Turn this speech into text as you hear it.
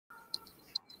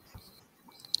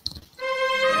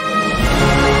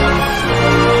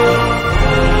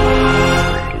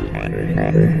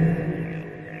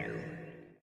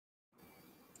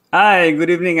Hi, good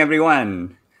evening,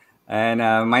 everyone. And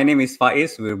my name is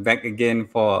Faiz. We're back again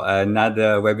for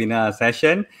another webinar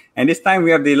session. And this time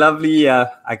we have the lovely,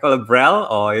 I call it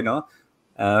Brel, or,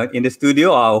 in the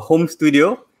studio, our home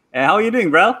studio. How are you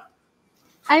doing, Brel?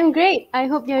 I'm great. I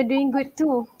hope you're doing good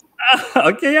too.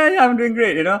 Okay, yeah, I'm doing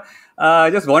great,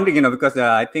 Just wondering, because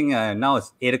I think now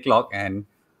it's 8 o'clock and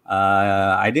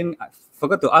I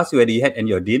forgot to ask you whether you had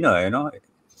your dinner.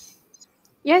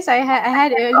 Yes, I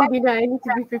had early dinner. I need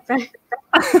to be prepared.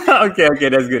 Okay,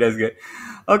 that's good.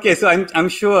 Okay, so I'm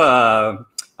sure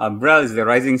Brel is the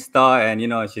rising star, and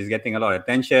she's getting a lot of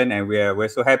attention, and we're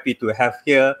so happy to have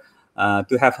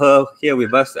her here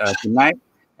with us tonight.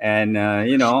 And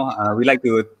we like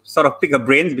to sort of pick her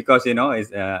brains because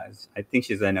I think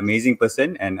she's an amazing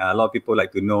person, and a lot of people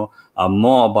like to know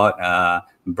more about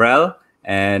Brel.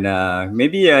 And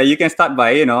maybe you can start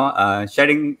by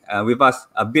sharing with us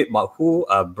a bit about who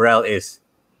Brel is.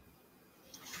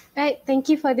 Right. Thank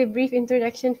you for the brief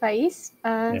introduction, Faiz.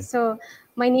 Yes. So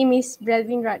my name is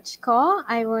Brelveenraj Kaur.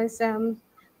 I was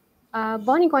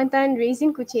born in Kuantan, raised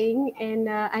in Kuching, and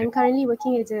I'm currently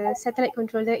working as a satellite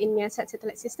controller in Measat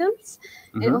Satellite Systems,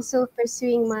 and also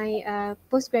pursuing my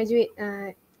postgraduate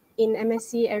in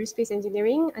MSc Aerospace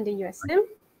Engineering under USM.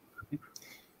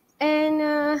 And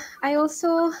I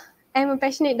also am a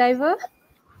passionate diver.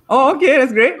 Oh, okay,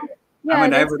 that's great. Yeah,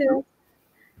 I'm a diver too.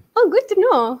 Oh, good to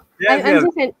know.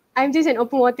 Yes. I'm just an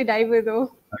open water diver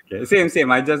though. Okay,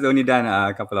 same. I just only done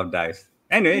a couple of dives.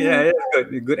 Anyway, yeah,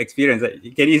 it's good experience.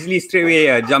 You can easily straight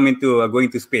away jump into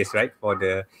going to space, right? For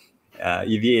the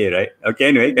EVA, right? Okay,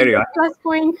 anyway, carry on. Plus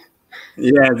point.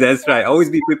 Yes, that's right.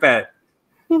 Always be prepared.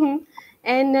 And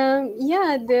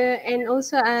and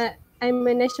also I'm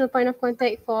a national point of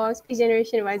contact for Space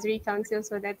Generation Advisory Council,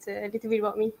 so that's a little bit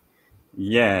about me.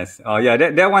 Yes. Oh, yeah.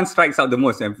 That one strikes out the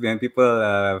most when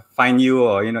people find you,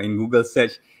 or in Google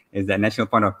search, is that national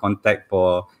point of contact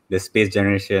for the Space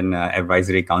Generation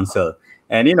Advisory Council.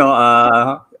 And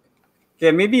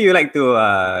okay, maybe you like to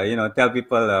tell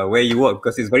people where you work,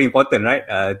 because it's very important, right?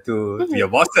 To your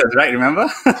bosses, right? Remember?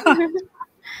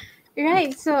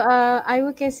 Right. So I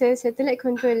work as a satellite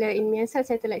controller in Measat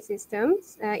Satellite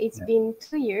Systems. It's been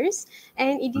 2 years,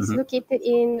 and it is located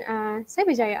in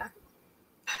Cyberjaya.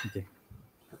 Okay.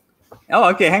 Oh,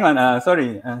 okay. Hang on.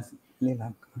 Sorry.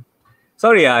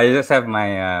 Sorry, I just have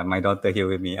my daughter here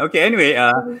with me. Okay. Anyway,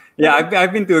 yeah,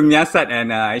 I've been to Measat,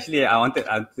 and actually I wanted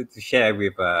to share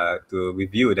with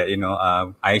you that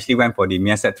I actually went for the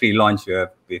Measat 3 launch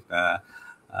with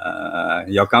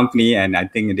your company, and I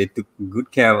think they took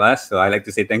good care of us. So I like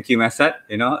to say thank you, Measat.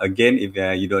 Again, if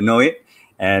you don't know it,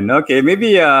 and okay,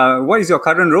 maybe what is your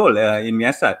current role in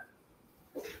Measat?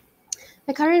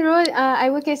 The current role,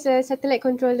 I work as a satellite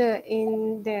controller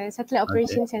in the Satellite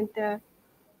Operations Center.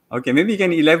 Okay, maybe you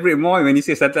can elaborate more. When you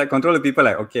say satellite controller, people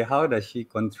are like, okay, how does she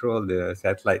control the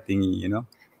satellite thingy,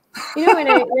 When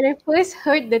I first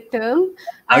heard the term,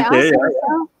 I asked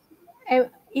myself,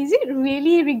 is it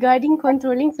really regarding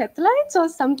controlling satellites or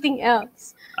something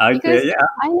else? Because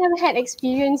I never had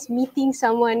experience meeting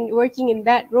someone working in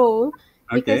that role,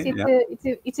 because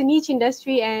it's a niche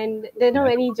industry and there are not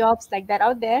many jobs like that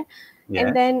out there.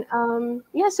 And then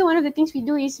so one of the things we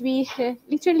do is we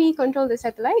literally control the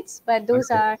satellites, but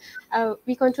those are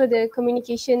we control the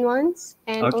communication ones,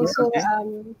 and also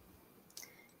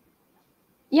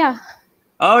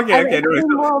I'll explain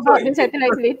more about the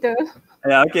satellites later.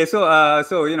 Yeah. Okay. So,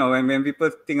 when people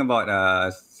think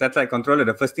about satellite controller,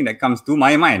 the first thing that comes to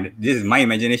my mind, this is my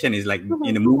imagination, is like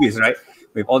in the movies, right?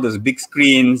 With all those big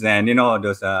screens and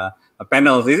those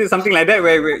panels. Is it something like that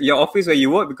where your office where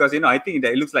you work? Because I think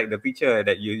that it looks like the picture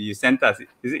that you sent us.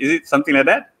 Is it something like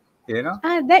that?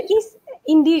 That is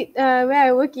indeed where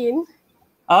I work in.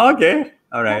 Oh, okay.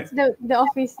 All right. That's the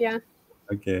office. Yeah.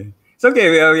 Okay. It's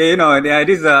okay.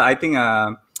 This I think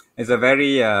it's a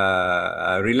very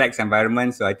relaxed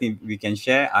environment, so I think we can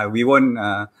share. We won't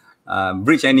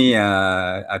breach any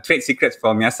trade secrets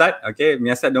for Measat. Okay,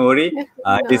 Measat, don't worry.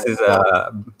 This is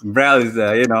Brel is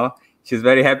she's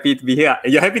very happy to be here.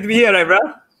 You're happy to be here, right,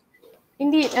 Brel?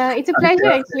 Indeed, it's a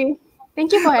pleasure actually.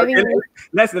 Thank you for having me.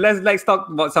 Let's talk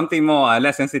about something more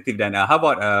less sensitive then. How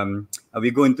about we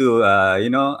go into a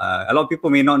lot of people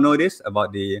may not know this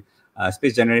about the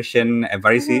Space Generation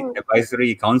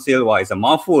Advisory Council. Wow, it's a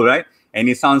mouthful, right? And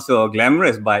it sounds so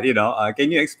glamorous, but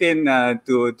can you explain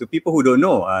to people who don't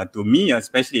know, to me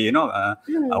especially,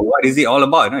 what is it all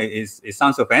about? It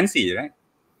sounds so fancy, right?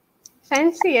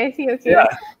 Fancy, I see. Okay. Yeah.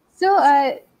 So,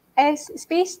 as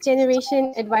Space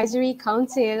Generation Advisory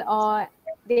Council, or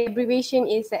the abbreviation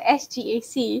is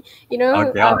SGAC,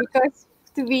 because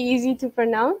to be easy to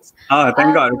pronounce. Oh,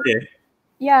 thank God. Okay.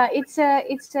 Yeah, it's a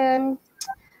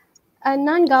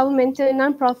non-governmental,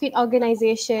 non-profit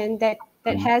organization that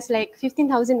has like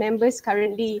 15,000 members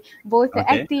currently, both the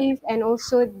Okay. active and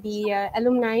also the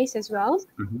alumni as well.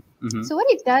 Mm-hmm. So what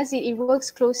it does, it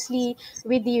works closely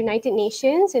with the United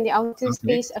Nations and the Outer Okay.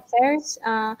 Space Affairs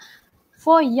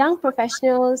for young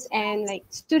professionals and like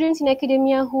students in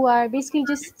academia who are basically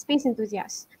just space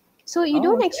enthusiasts. So you Oh,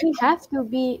 don't okay. actually have to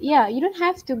be, you don't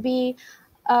have to be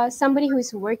somebody who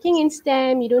is working in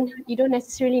STEM. You don't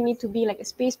necessarily need to be like a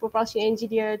space propulsion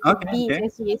engineer to Okay. be Okay. in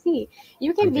SGAC.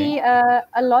 You can Okay. be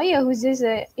a lawyer who's just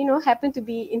happen to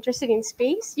be interested in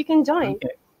space. You can join,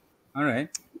 Okay. All right.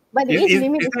 but the age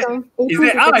limit is from Is 18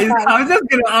 there, to 35. I was just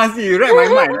going to ask you, you read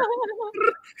my mind.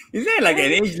 Is there like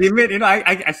an age limit? You know,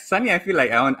 suddenly I feel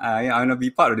like I want to be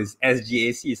part of this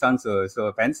SGAC. Sounds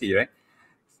so fancy, right?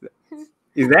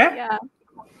 Is there? Yeah.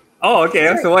 Oh, okay.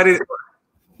 So So what is?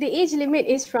 the age limit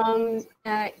is from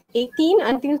 18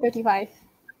 until 35.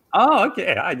 Oh,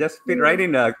 okay. I just fit right Mm.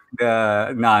 in the.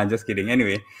 Nah, just kidding.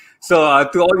 Anyway, so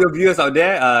to all your viewers out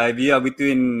there, if you are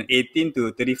between 18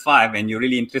 to 35 and you're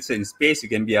really interested in space, you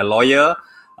can be a lawyer.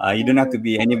 You don't have to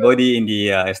be anybody in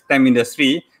the STEM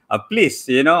industry. Please,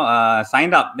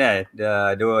 sign up there.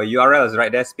 The URL is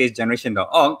right there,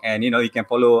 spacegeneration.org, and you can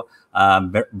follow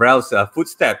Brel's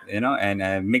footstep,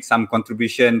 and make some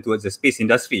contribution towards the space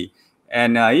industry.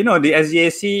 And the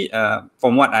SGAC,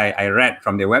 from what I read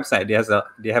from their website,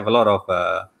 they have a lot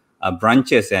of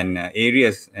branches and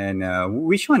areas. And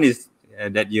which one is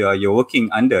that you're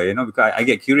working under? Because I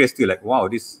get curious too. Like, wow,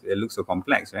 this looks so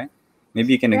complex, right?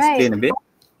 Maybe you can Right. explain a bit.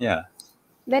 Yeah.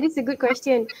 That is a good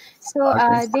question. So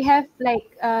Okay. they have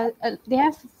they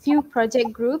have few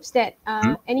project groups that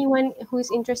Hmm? anyone who's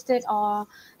interested or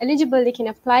eligible, they can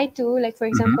apply to. Like for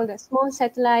Mm-hmm. example, the small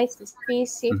satellites, the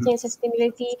space safety and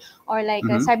sustainability, or like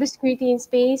Mm-hmm. cybersecurity in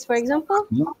space, for example.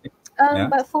 Yeah.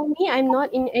 But for me, I'm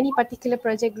not in any particular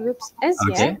project groups as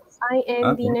Okay. yet. I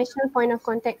am the Okay. national point of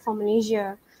contact for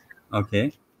Malaysia.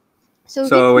 Okay. So with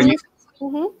So when you me,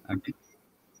 mm-hmm. okay.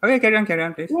 Okay, carry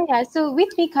on, please. Yeah, so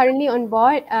with me currently on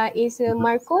board is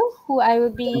Marco, who I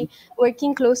will be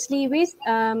working closely with.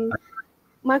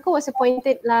 Marco was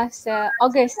appointed last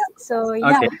August, so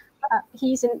yeah, Okay.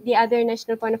 he's the other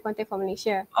national point of contact for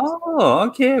Malaysia. Oh,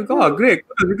 okay. God, great.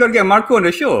 We got to get Marco on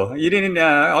the show. You didn't,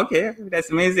 okay,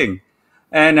 that's amazing.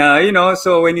 And,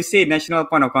 so when you say national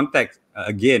point of contact,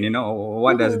 again,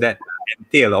 what does Mm-hmm. that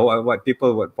entail, or what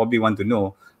people would probably want to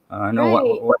know? Right,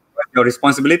 What's your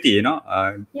responsibility,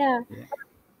 yeah. Yeah.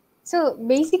 So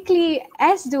basically,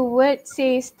 as the word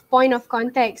says, point of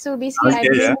contact. So basically, I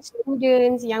Okay, yeah. bring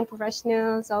students, young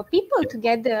professionals, or people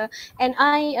together, and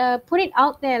I put it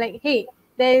out there like, hey,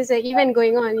 there's an event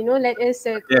going on. Yeah,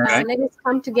 right. let us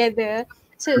come together.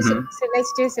 So, so, Mm-hmm. so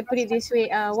let's just put it this way.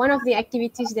 One of the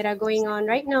activities that are going on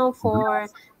right now for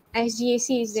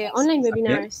SGAC is the online Okay.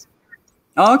 webinars.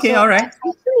 Oh, okay, So all right.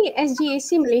 actually,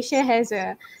 SGAC Malaysia has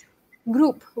a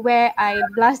group where I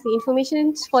blast the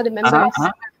information for the Uh-huh, members.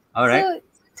 uh-huh. All right. So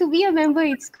to be a member,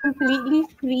 it's completely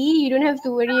free. You don't have to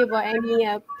worry about any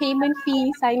payment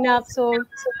fee, sign up. So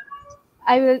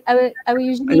I will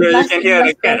usually You blast can the hear the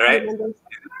invite cat, for the right? members.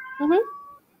 Mm-hmm.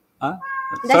 Huh?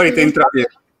 That's Sorry the to usual. interrupt you.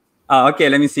 Okay,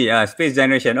 let me see. Space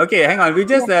generation. Okay, hang on. We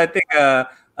Yeah. just take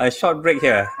a short break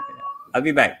here. I'll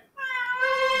be back.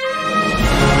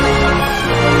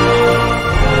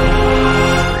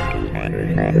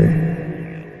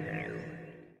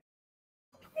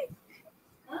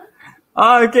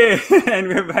 Oh, okay,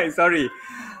 and we're back. Sorry.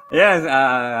 Yes,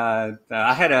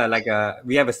 I had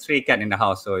we have a stray cat in the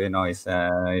house, so it's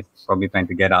probably trying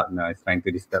to get out. It's trying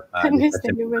to disturb discussion.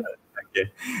 Understandable.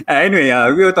 Okay. Anyway,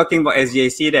 we were talking about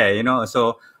SGAC there.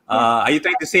 So Yeah. are you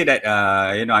trying to say that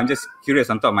I'm just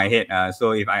curious on top of my head.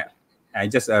 So if I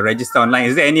just register online,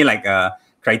 is there any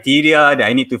criteria that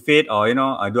I need to fit, or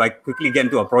do I quickly get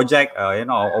into a project?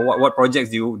 Or what projects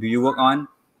do you work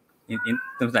on in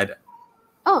terms like that?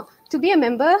 Oh, to be a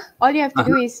member, all you have to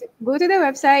do is go to the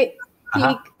website,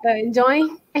 Uh-huh. click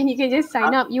join, and you can just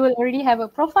sign up. You will already have a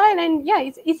profile, and yeah,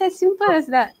 it's as simple as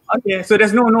that. Okay, so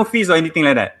there's no fees or anything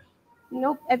like that.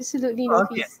 Nope, absolutely no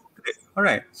Okay, fees. great. All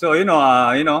right. So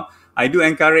I do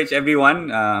encourage everyone.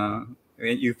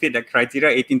 When you fit the criteria,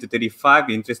 18 to 35,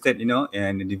 interested, in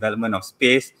the development of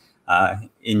space,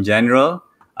 in general,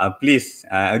 please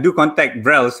do contact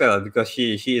Brel as well, because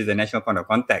she is the national point of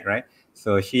contact, right?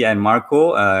 So she and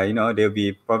Marco, they'll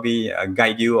be probably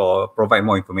guide you or provide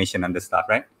more information on the stuff,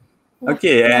 right? Yeah.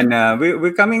 Okay, and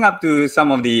we're coming up to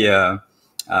some of the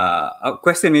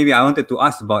question. Maybe I wanted to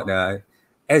ask about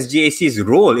SGAC's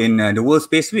role in the World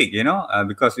Space Week.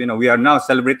 Because we are now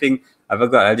celebrating.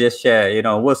 I'll just share.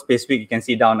 World Space Week. You can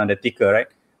see down on the ticker, right?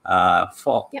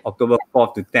 October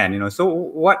 4th to 10th. So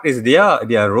what is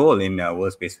their role in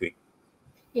World Space Week?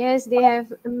 Yes, they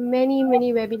have many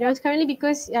webinars currently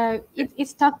because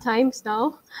it's tough times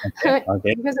now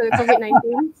Okay. because of the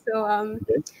COVID-19. So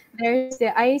there's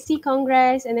the IAC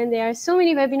Congress, and then there are so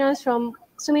many webinars from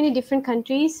so many different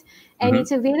countries, and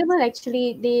it's available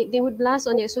actually. They would blast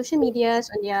on their social medias,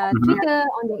 on their Twitter,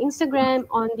 on their Instagram,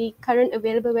 on the current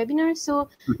available webinars. So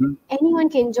anyone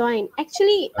can join.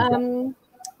 Actually,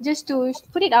 just to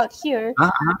put it out here,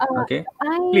 Okay.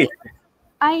 Please.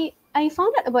 I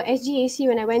found out about SGAC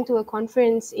when I went to a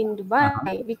conference in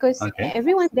Dubai because Okay.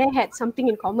 everyone there had something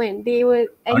in common. They were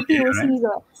NPoCs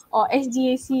or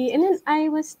SGAC, and then I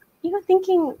was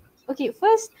thinking, okay,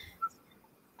 first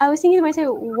I was thinking to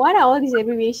myself, what are all these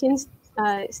abbreviations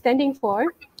standing for?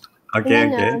 And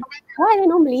then why are there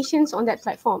no Malaysians on that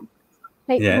platform?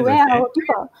 Like, Yes. where are our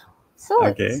people? So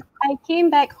Okay. I came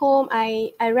back home.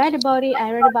 I read about it.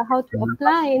 I read about how to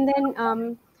apply, and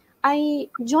then I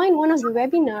joined one of the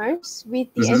webinars with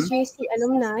the SGAC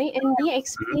alumni, and they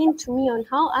explained to me on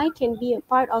how I can be a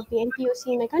part of the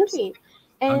NPoC in my country,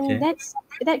 and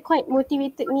that quite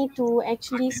motivated me to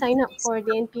actually sign up for the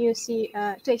NPoC,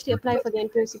 to actually apply for the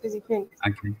NPoC position.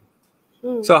 Okay.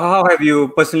 So how have you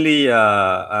personally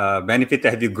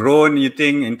benefited? Have you grown, you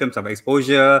think, in terms of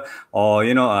exposure or,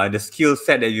 the skill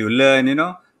set that you learn,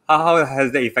 how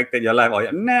has that affected your life? Or,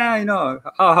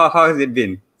 how has it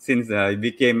been since you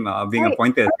became being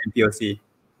appointed as NPoC?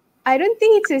 I don't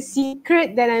think it's a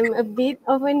secret that I'm a bit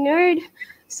of a nerd.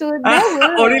 So there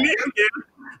were... Oh, really? Okay.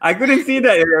 I couldn't see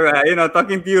that,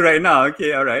 talking to you right now.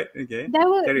 Okay, all right. Okay. There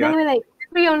were like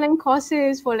free online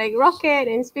courses for like rocket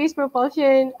and space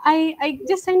propulsion. I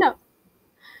just signed up.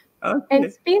 Okay.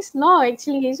 And space law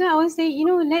actually. So I was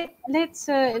like, let's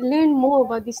learn more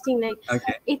about this thing. Like,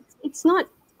 it's not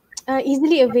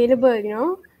easily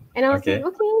available, And I was like,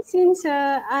 okay, since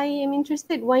I am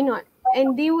interested, why not?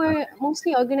 And they were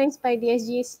mostly organized by the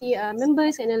SGAC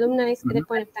members and alumni at that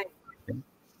point of time.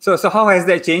 So how has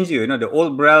that changed you? The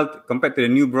old Brel compared to the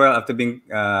new Brel after being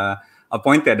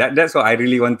appointed. That's what I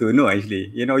really want to know.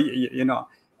 Actually,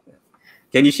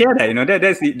 can you share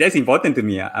that? That's important to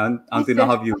me. I want to know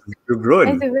how you've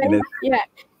grown.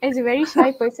 As a very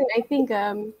shy person, I think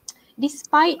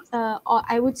despite or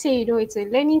I would say it's a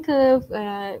learning curve.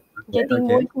 Getting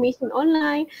more information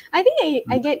online. I think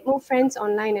I get more friends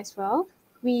online as well.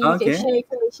 We can share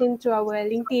information through our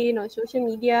LinkedIn or social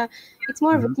media. It's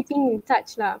more of a keeping in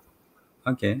touch lah.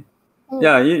 Okay.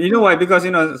 Yeah, you know why? Because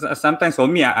sometimes for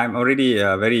me, I'm already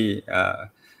very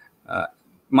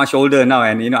much older now,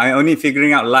 and I only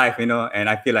figuring out life, and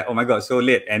I feel like, oh my god, so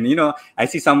late. And I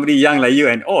see somebody young like you,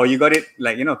 and you got it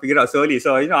like figured out so early.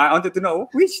 So I wanted to know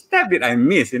which step did I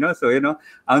miss, So I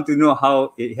want to know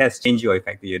how it has changed you or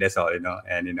affected you. That's all,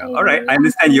 And all right, I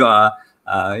understand you are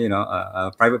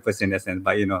a private person in that sense,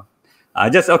 but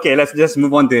let's just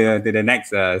move on to the next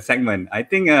segment. I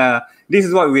think this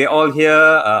is what we're all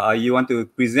here. You want to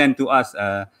present to us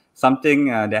something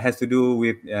that has to do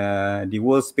with the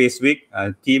World Space Week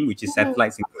team, which is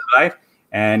Satellites Improve Life.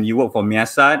 And you work for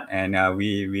Measat, and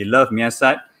we love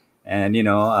Measat. And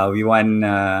we want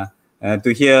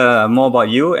to hear more about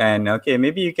you. And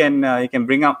maybe you can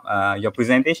bring up your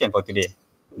presentation for today,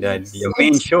 your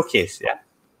main showcase. Yeah.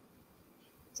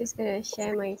 Just gonna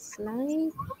share my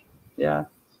slide. Yeah.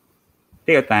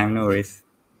 Take your time, no worries.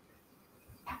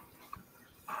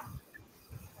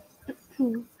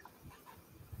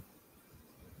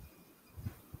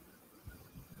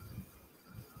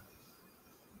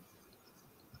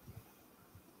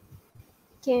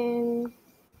 Can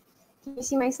you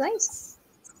see my slides?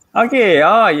 Okay.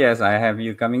 Oh, yes, I have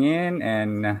you coming in,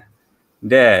 and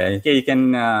there. Okay, you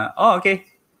can. Okay.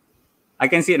 I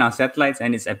can see it now. Satellites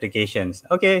and its applications.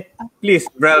 Okay, please,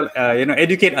 Brel,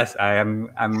 educate us.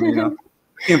 I'm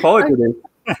looking forward to this.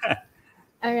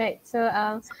 All right. So,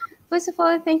 first of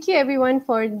all, thank you everyone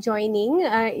for joining.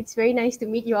 It's very nice to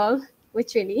meet you all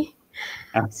virtually.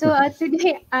 So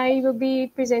today I will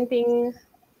be presenting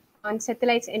on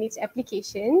satellites and its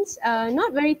applications.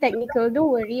 Not very technical,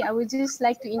 don't worry. I would just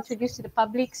like to introduce to the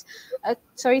public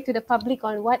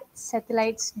on what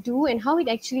satellites do and how it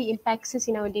actually impacts us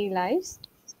in our daily lives.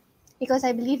 Because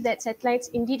I believe that satellites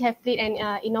indeed have played an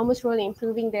enormous role in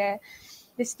improving the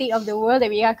state of the world that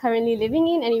we are currently living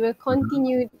in, and it will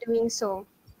continue doing so.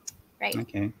 Right.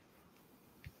 Okay.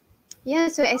 Yeah,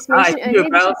 so as mentioned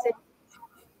earlier,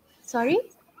 sorry?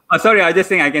 Oh, sorry, I was just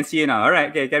saying I can see you now. All right,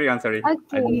 okay, carry on, sorry.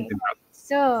 Okay.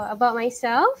 So about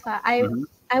myself, I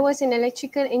was an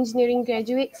electrical engineering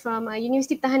graduate from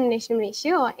University Pertahanan Nasional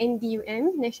Malaysia, or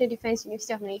NDUM, National Defence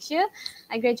University of Malaysia.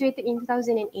 I graduated in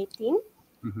 2018.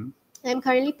 I'm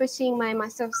currently pursuing my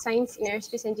Master of Science in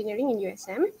Aerospace Engineering in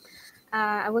USM.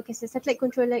 I work as a satellite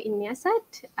controller in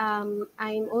Measat.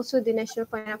 I'm also the national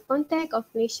point of contact of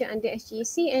Malaysia under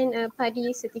SGAC and a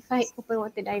PADI certified open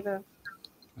water diver.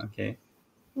 Okay.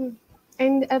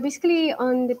 And basically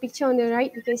on the picture on the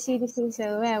right, you can see this is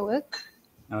where I work.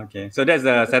 Okay, so that's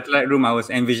the satellite room I was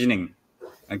envisioning.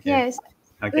 Okay. Yes.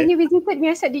 Okay. When you visited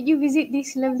Measat, did you visit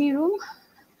this lovely room?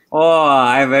 Oh,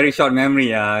 I have very short memory.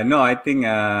 No, I think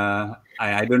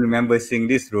I don't remember seeing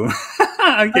this room.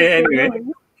 Okay, Okay, anyway.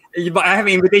 no worries. But I have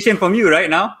an invitation from you right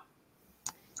now.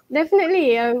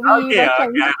 Definitely, we Okay,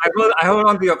 welcome. okay. I hold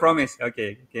on to your promise.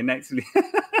 Okay, okay, next.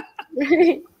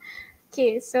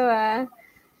 Okay, so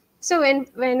when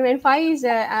Faiz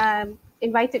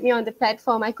invited me on the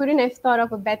platform, I couldn't have thought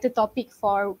of a better topic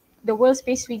for the World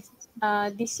Space Week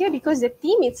this year, because the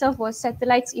theme itself was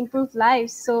satellites improve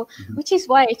lives. So, which is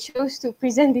why I chose to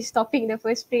present this topic in the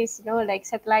first place. You know, like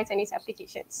satellites and its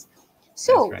applications. That's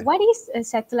So, right. what is a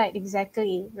satellite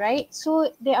exactly, right?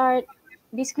 So, there are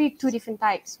basically two different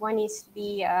types. One is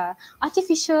the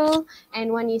artificial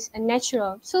and one is a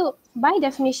natural. So, by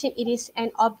definition, it is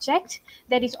an object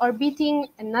that is orbiting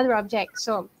another object.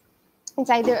 So,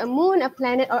 it's either a moon, a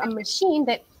planet, or a machine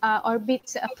that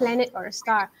orbits a planet or a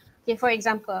star. Okay, for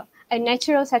example, a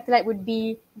natural satellite would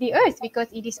be the Earth because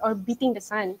it is orbiting the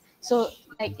sun. So,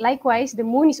 like likewise, the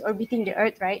moon is orbiting the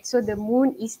Earth, right? So the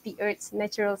moon is the Earth's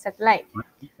natural satellite.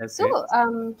 That's So,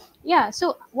 great. yeah.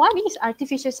 So, what is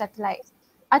artificial satellite?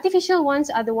 Artificial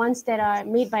ones are the ones that are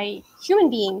made by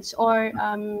human beings or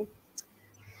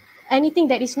anything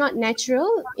that is not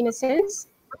natural in a sense.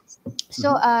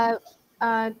 So, uh,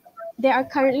 there are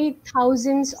currently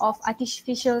thousands of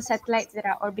artificial satellites that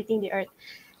are orbiting the Earth.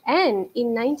 And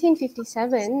in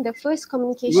 1957, the first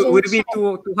communication Would it be chat.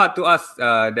 too hard to ask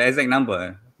the exact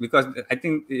number? Because I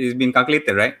think it's been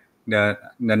calculated, right? The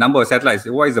number of satellites.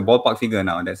 What is the ballpark figure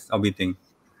now that's orbiting?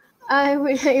 It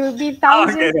would be Oh,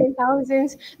 okay. thousands and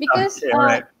thousands because, Okay, all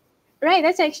right. right,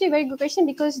 that's actually a very good question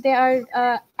because there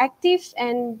are active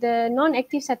and the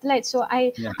non-active satellites. So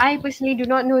Yeah. I personally do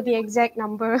not know the exact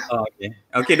number. Oh, okay.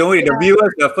 Okay, don't worry. The Yeah.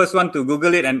 viewers, the first one to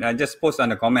Google it and just post on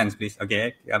the comments, please.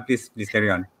 Okay. Please carry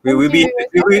on. We will Thank be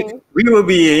you. Okay. we will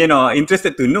be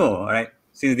interested to know, all right?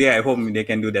 Since they are at home, they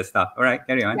can do that stuff. All right,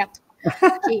 carry on. Yeah.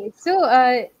 Okay. So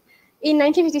in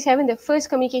 1957, the first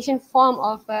communication form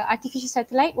of artificial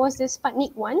satellite was the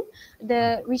Sputnik 1,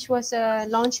 which was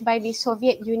launched by the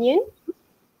Soviet Union.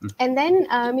 And then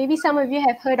maybe some of you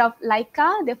have heard of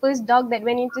Laika, the first dog that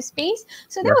went into space.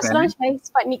 So that was Definitely. launched by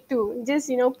Sputnik 2. Just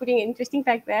putting an interesting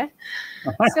fact there.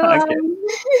 So Okay.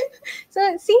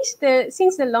 so since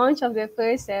the launch of the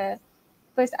first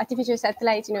artificial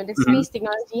satellites, the Mhm. space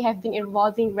technology have been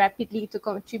evolving rapidly to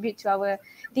contribute to our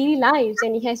daily lives,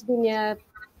 and it has been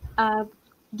uh,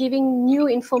 giving new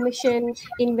information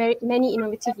in very many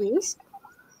innovative ways.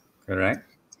 Correct.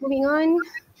 Moving on,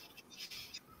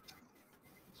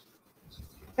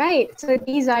 right? So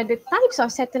these are the types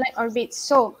of satellite orbits.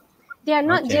 So they are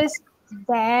not Okay. just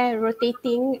there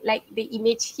rotating like the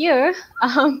image here.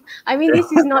 I mean,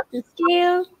 this is not to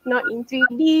scale, not in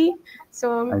 3D.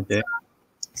 So Okay.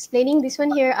 explaining this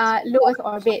one here, low Earth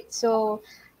orbit. So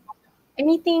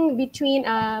anything between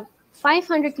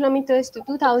 500 kilometers to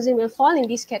 2,000 will fall in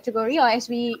this category, or as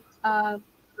we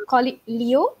call it,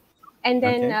 LEO. And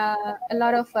then Okay. a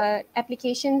lot of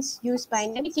applications used by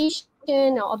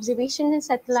navigation or observation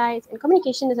satellites and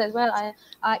communications as well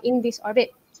are in this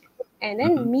orbit. And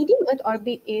Mm-hmm. then medium Earth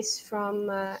orbit is from,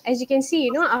 as you can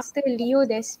see, after LEO,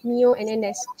 there's MEO and then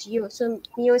there's GEO. So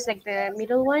MEO is like the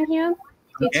middle one here.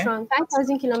 It's Okay. from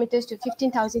 5,000 kilometers to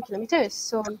 15,000 kilometers.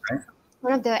 So Right.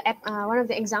 one of the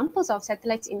examples of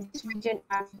satellites in this region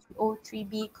are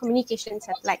O3B communication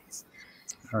satellites.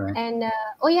 All right. And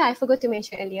oh yeah, I forgot to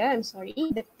mention earlier. I'm sorry.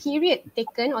 The period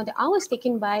taken or the hours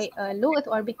taken by low Earth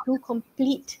orbit to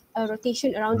complete a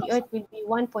rotation around the Earth will be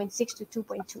 1.6 to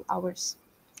 2.2 hours,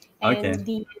 Okay. and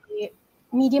the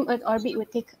medium Earth orbit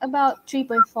would take about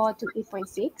 3.4 to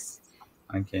 8.6.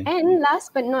 Okay. And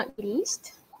last but not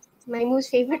least, my most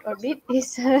favorite orbit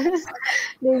is the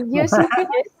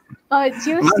geosynchronous or My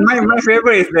geosynchronous.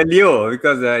 favorite is the Leo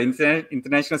because the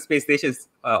International Space Station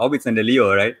orbits on the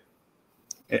Leo, right?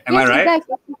 Am I Yes, it right? does.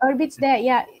 It orbits there.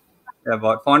 Yeah.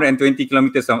 About 420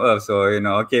 kilometers from Earth. So,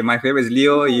 okay, my favorite is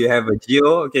Leo. You have a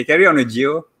Geo. Okay, carry on with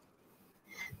Geo.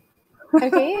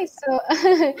 Okay, so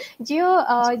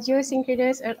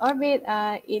geosynchronous Earth orbit,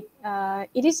 it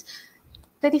is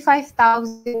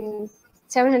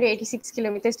 35,786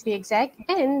 kilometers to be exact,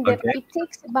 and Okay. it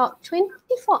takes about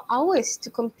 24 hours to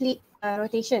complete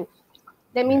rotation.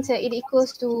 That means it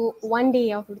equals to 1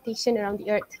 day of rotation around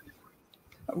the Earth.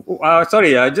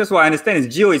 Sorry, just what I understand is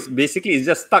geo is basically it's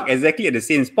just stuck exactly at the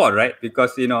same spot, right?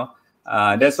 Because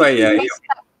that's why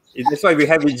that's why we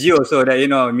have a geo, so that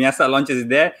Measat launches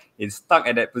there, it's stuck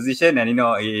at that position, and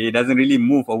it doesn't really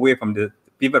move away from the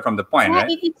pivot from the point,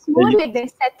 right? It's more like the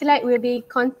satellite will be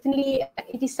constantly.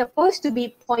 It is supposed to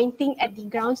be pointing at the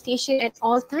ground station at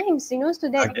all times, so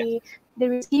that the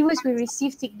receivers will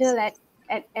receive signal at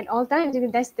all times.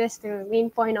 That's the main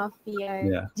point of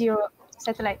the geo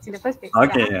satellites in the first place.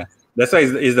 Okay, that's why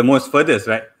it's the most furthest,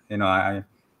 right?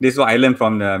 This is what I learned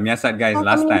from the Measat guys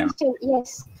last time.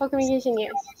 Yes, for communication,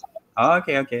 yes.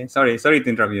 Okay. Sorry to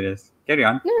interrupt you. Just carry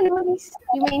on. No,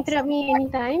 you may interrupt me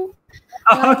anytime.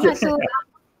 Okay. So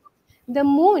the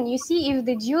moon, you see, if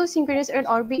the geosynchronous Earth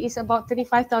orbit is about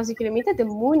 35,000 kilometers, the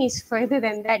moon is further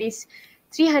than that, is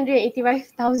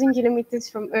 385,000 kilometers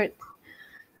from Earth.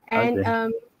 And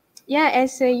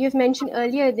as you've mentioned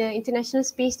earlier, the International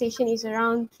Space Station is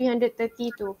around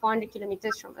 330 to 400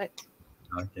 kilometers from Earth.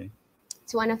 Okay.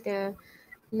 It's one of the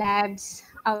labs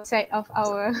outside of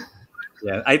our...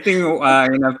 Yeah, I think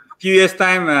in a few years'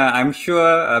 time, I'm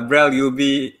sure, Brel, you'll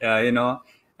be, up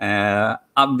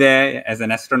there as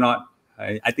an astronaut.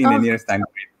 I think the nearest time.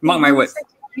 Mark my words. Such a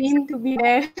dream to be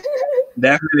there.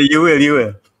 Definitely, you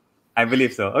will. I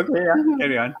believe so. Okay,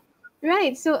 carry on.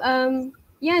 Right. So,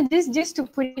 just to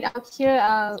put it out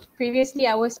here, previously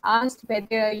I was asked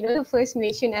whether, the first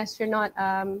Malaysian astronaut,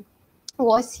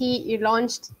 was he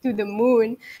launched to the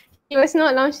moon? He was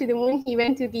not launched to the moon. He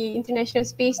went to the International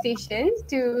Space Station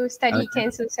to study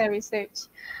cancer cell research.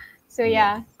 So,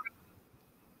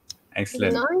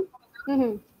 Excellent.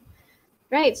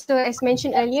 Right. So, as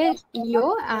mentioned earlier,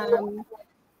 EO, Earth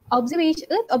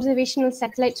observational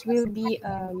satellites will be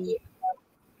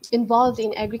involved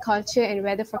in agriculture and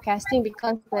weather forecasting,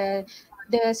 because the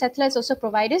satellites also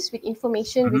provide us with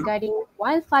information regarding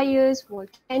wildfires,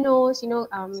 volcanoes,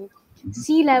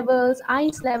 sea levels,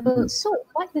 ice levels. So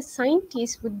what the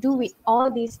scientists would do with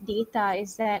all this data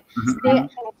is that they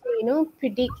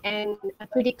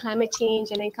predict climate change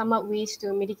and then come up with ways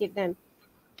to mitigate them.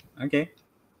 Okay.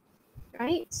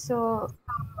 Right. So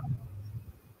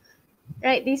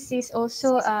this is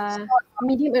also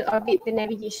medium Earth orbit, the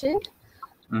navigation.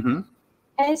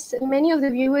 As many of the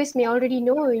viewers may already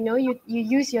know, you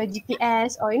use your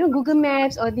GPS or Google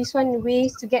Maps or this one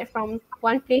ways to get from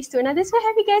one place to another. So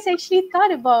have you guys actually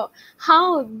thought about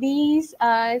how these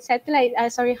how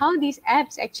these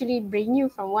apps actually bring you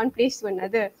from one place to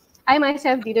another? I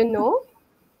myself didn't know.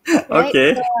 Right?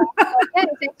 Okay.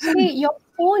 It's actually, your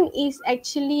phone is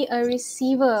actually a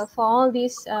receiver for all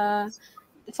these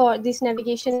for these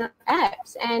navigation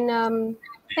apps, and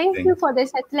thank you for the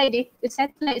satellite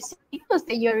signals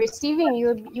that you're receiving.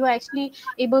 You are actually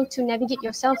able to navigate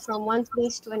yourself from one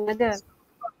place to another.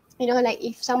 Like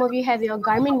if some of you have your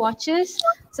Garmin watches,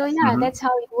 so that's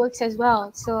how it works as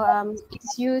well. So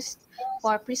it's used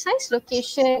for precise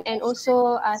location and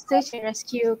also search and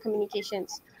rescue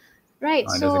communications. Right.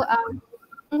 So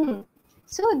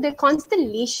the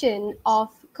constellation of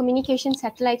communication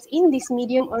satellites in these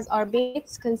medium Earth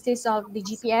orbits consists of the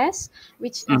GPS,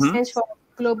 which stands for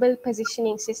Global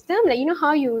Positioning System. Like,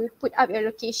 how you put up your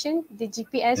location, the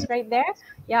GPS right there.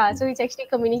 Yeah, so it's actually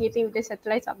communicating with the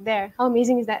satellites up there. How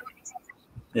amazing is that?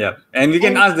 Yeah, and we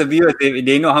can ask the viewers if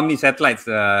they know how many satellites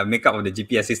make up of the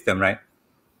GPS system, right?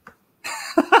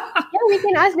 Yeah, we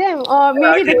can ask them, or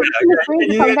maybe they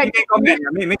can comment.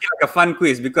 Make it like a fun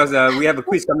quiz, because we have a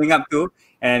quiz coming up too,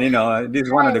 and this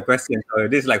is one of the questions. So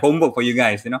this is like homework for you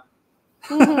guys,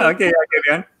 Okay,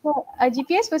 carry on. So,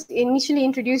 GPS was initially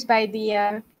introduced by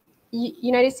the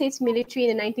United States military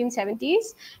in the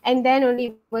 1970s, and then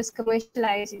only was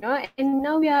commercialized, and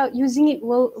now we are using it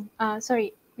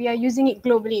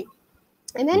globally.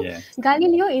 And then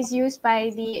Galileo is used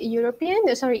by the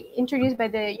introduced by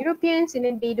the Europeans, and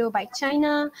then Beidou by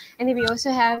China. And then we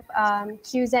also have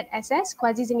QZSS,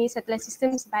 Quasi-Zenith Satellite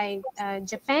Systems by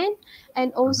Japan,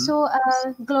 and also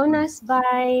GLONASS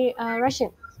by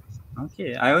Russian.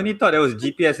 Okay, I only thought there was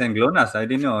GPS and GLONASS. I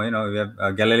didn't know, we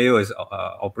have Galileo is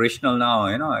operational now,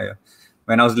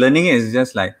 When I was learning it, it's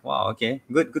just like, wow, okay,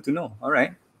 good to know. All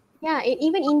right. Yeah,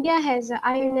 even India has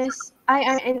IRNSS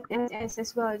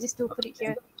as well, just to put it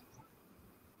here.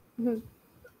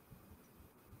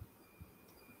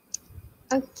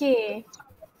 Okay.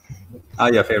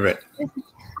 Your favorite?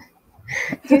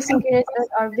 Geosynchronous Earth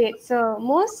orbit. So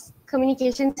most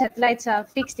communication satellites are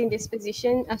fixed in this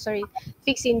position.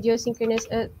 Fixed in geosynchronous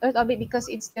Earth orbit, because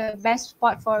it's the best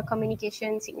spot for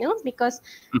communication signals. Because,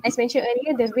 as mentioned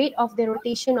earlier, the rate of the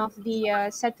rotation of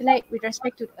the satellite with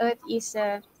respect to Earth is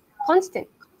constant.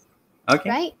 Okay.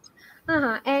 Right.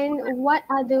 And what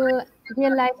are the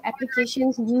real-life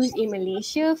applications used in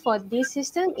Malaysia for this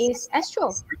system is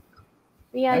Astro.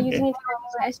 We are using it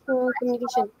for Astro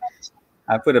communication.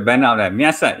 I put a banner out there.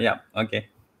 Measat, yeah, okay.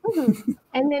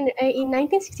 And then in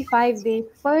 1965, the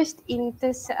first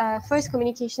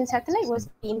communication satellite was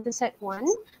the Intelsat 1,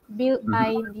 built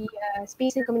by the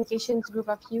Space and Communications Group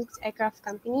of Hughes Aircraft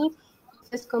Company,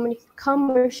 first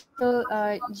commercial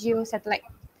geo satellite.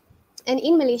 And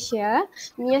in Malaysia,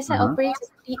 Measat operates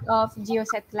a fleet of geo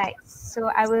satellites. So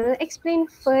I will explain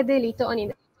further later on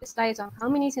in the slides of how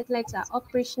many satellites are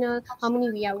operational, how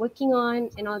many we are working on,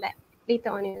 and all that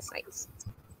later on in the slides.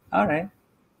 All right.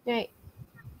 Right.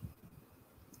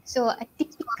 So a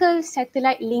typical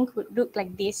satellite link would look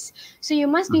like this. So you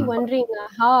must be wondering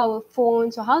how our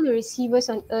phones or how the receivers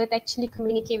on Earth actually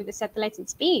communicate with the satellites in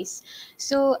space.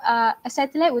 So a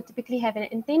satellite would typically have an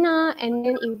antenna, and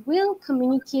then it will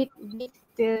communicate with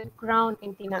the ground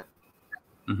antenna.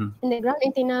 And the ground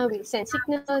antenna will send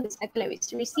signal, the satellite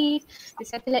will receive, the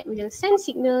satellite will send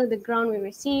signal, the ground will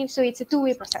receive. So it's a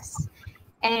two-way process.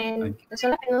 And the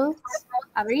solar panels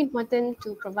are very important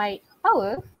to provide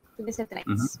power to the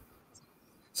satellites.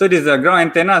 So these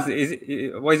ground antennas,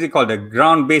 what is it called? The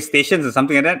ground-based stations or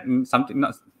something like that? Something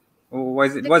not.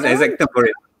 What's the exact term for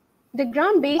it? The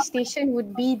ground-based station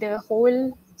would be the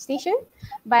whole station,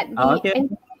 but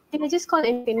they're just called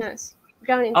antennas.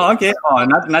 Ground antennas. Oh, okay. Oh,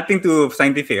 nothing too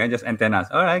scientific. Just antennas.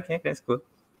 All right. Okay, that's cool.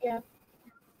 Yeah.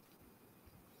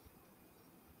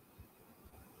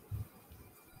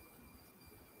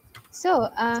 So,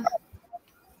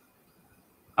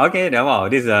 okay, wow,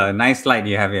 this is a nice slide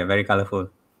you have here, very colorful.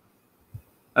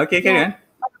 Okay, carry on.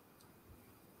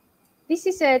 This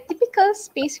is a typical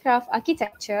spacecraft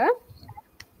architecture.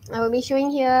 I will be showing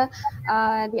here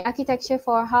the architecture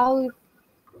for how,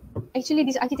 actually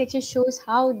this architecture shows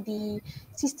how the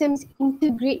systems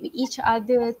integrate with each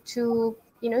other to,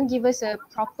 give us a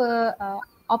proper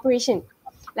operation.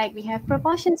 Like we have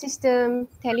propulsion system,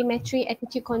 telemetry,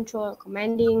 attitude control,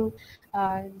 commanding.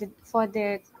 For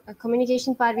the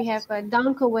communication part, we have a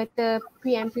down converter,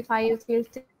 preamplifier,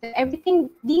 filter, everything.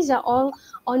 These are all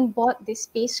on board the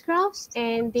spacecrafts,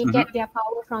 and they get their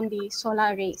power from the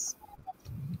solar arrays.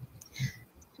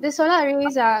 The solar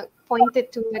arrays are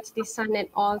pointed towards the sun at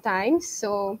all times,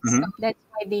 so that's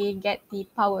why they get the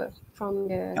power from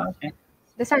the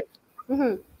sun.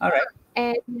 All right.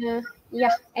 And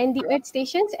and the Earth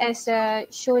stations, as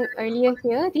shown earlier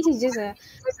here, this is just a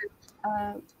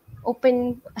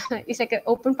open. It's like an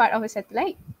open part of a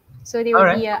satellite. So there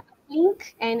will be a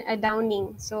uplink and a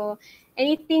downlink. So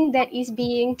anything that is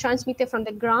being transmitted from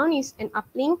the ground is an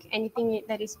uplink. Anything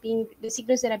that is the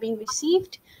signals that are being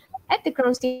received at the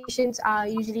ground stations are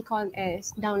usually called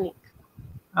as downlink.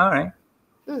 All right.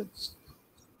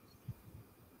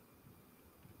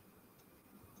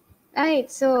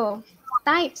 Right. So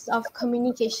types of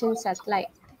communication satellite.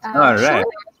 All right.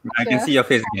 I can see your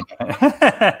face again.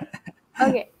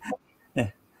 Okay.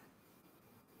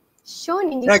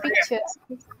 Shown in this picture.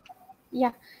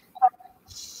 Yeah.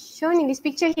 Shown in this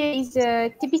picture here is a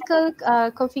typical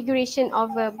configuration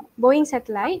of a Boeing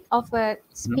satellite, of a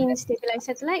spin stabilized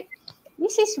satellite.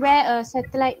 This is where a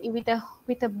satellite with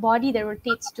a body that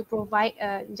rotates to provide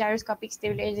a gyroscopic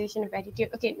stabilization of attitude.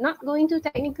 Okay, not going too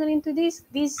technical into this.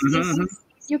 This is,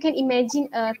 you can imagine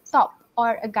a top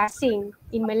or a gasing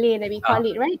in Malay that we call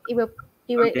it, right? It will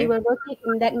rotate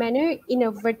in that manner in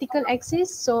a vertical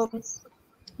axis. So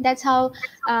that's how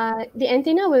the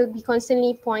antenna will be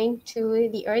constantly point to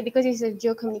the Earth, because it's a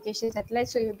geocommunication satellite,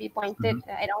 so it will be pointed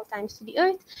at all times to the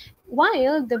Earth,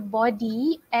 while the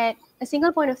body at a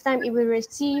single point of time, it will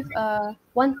receive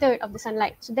 1/3 of the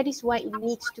sunlight. So that is why it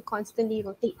needs to constantly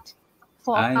rotate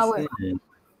for power.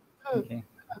 Okay.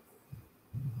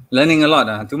 Learning a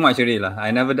lot, too much already.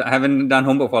 I haven't done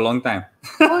homework for a long time.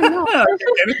 Oh no. I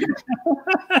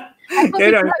hope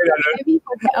it's not heavy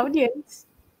for the audience.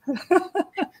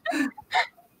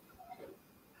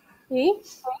 Okay,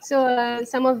 so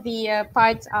some of the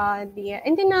parts are the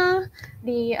antenna,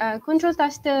 the control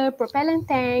thruster, propellant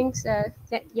tanks,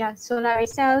 solar array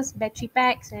cells, battery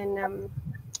packs, and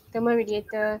thermal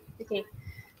radiator. Okay,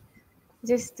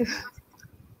 just to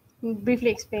briefly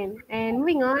explain. And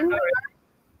moving on.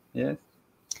 Yes.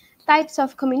 Types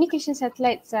of communication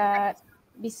satellites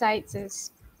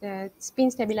besides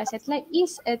spin stabilized satellite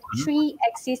is a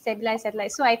 3-axis stabilized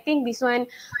satellite. So I think this one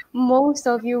most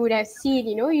of you would have seen.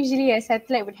 Usually a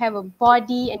satellite would have a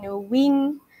body and a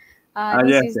wing.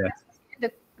 This is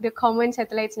the common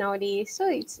satellites nowadays. So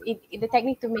it's the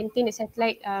technique to maintain the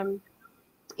satellite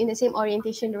in the same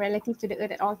orientation relative to the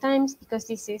Earth at all times, because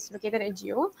this is located at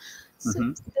geo. So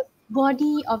the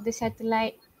body of the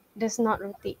satellite does not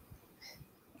rotate.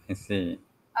 I see.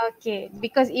 Okay,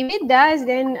 because if it does,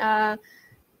 then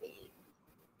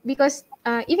we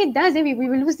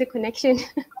will lose the connection.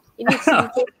 It needs to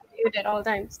be continued at all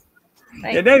times,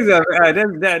 right? Yeah,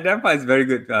 that part is very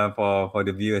good for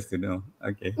the viewers to know.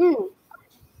 Okay.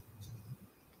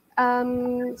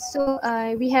 So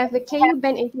we have the KU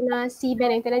band antenna, C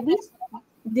band antenna.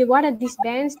 What are these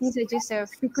bands? These are just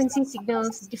frequency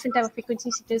signals, different type of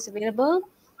frequency signals available,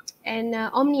 and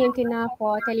omni antenna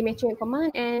for telemetry and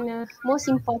command, and most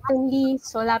importantly,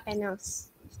 solar panels.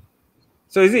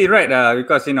 So is it right?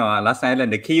 Because last time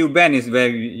the KU band is where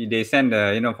they send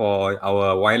for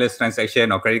our wireless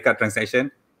transaction or credit card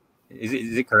transaction. Is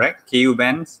it correct? KU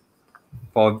bands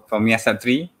for Measat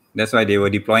 3. That's why they were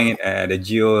deploying it at the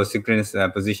geosynchronous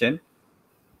position.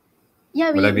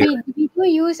 Yeah, we do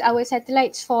use our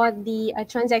satellites for the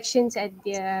transactions at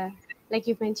the like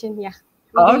you mentioned. Yeah.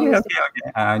 Okay.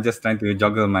 I'm just trying to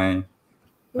juggle my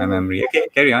memory. Okay,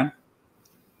 carry on.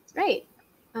 Right.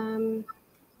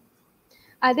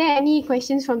 Are there any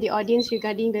questions from the audience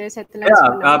regarding the satellites?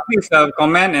 Yeah, please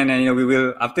comment, and we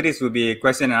will after this will be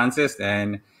question and answers,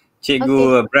 and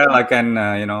Cikgu Brel akan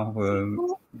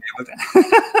will be able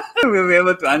to will be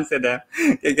able to answer them.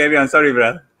 Okay, carry on. Sorry,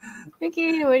 Brel.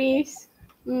 Okay, no worries.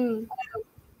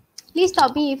 Please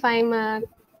stop me if I'm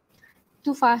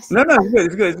too fast. No,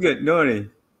 it's good. Don't worry.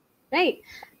 Right.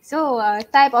 So,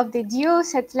 type of the geo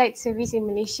satellite service in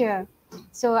Malaysia.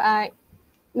 So,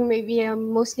 maybe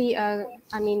mostly,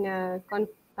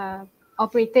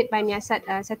 operated by Measat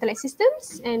satellite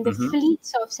systems, and the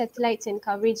fleets of satellites and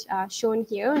coverage are shown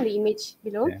here on the image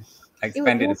below. Yeah.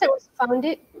 Expanded. Measat was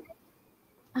founded.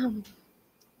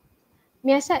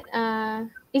 Measat,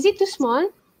 is it too small?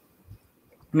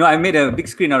 No, I made a big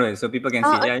screen already so people can see.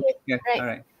 Okay. Yeah, right. All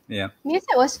right. Yeah.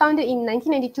 Measat was founded in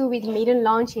 1992 with maiden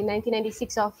launch in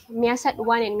 1996 of Measat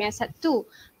 1 and Measat 2.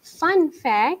 Fun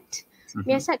fact,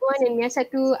 Measat 1 and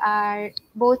Measat 2 are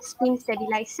both spin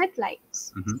stabilized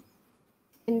satellites.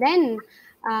 And then,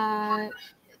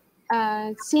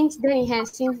 since then, it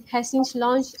has since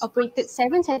launched, operated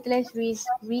 7 satellites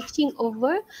reaching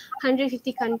over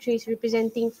 150 countries,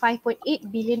 representing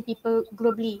 5.8 billion people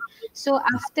globally. So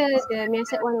after the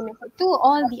Measat 1 and Measat 2,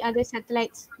 all the other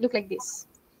satellites look like this.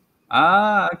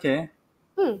 Okay.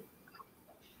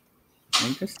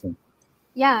 Interesting.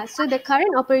 Yeah, so the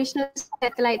current operational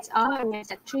satellites are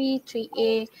Measat 3,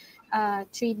 3A,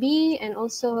 3B, and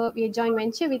also we joint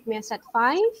venture with Measat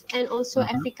 5 and also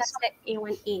AfricaSat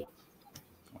A1A.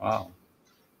 Wow.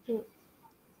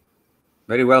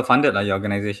 Very well funded, your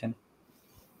organization.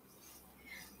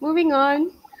 Moving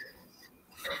on.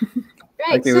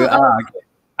 Right. Okay. So,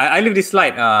 I leave this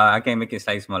slide. I can make it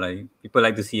slightly smaller. People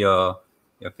like to see your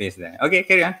face there. Okay,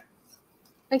 carry on.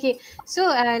 Okay, so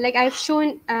like I've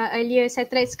shown earlier,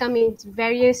 satellites come in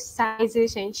various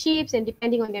sizes and shapes, and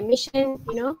depending on their mission,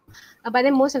 but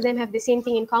then most of them have the same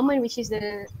thing in common, which is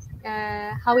the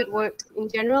how it works in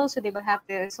general. So they will have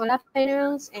the solar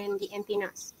panels and the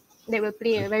antennas that will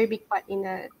play a very big part in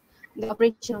the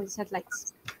operation of the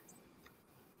satellites.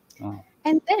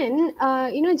 And then,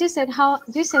 just as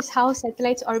how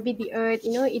satellites orbit the Earth,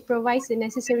 it provides the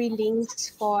necessary links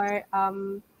for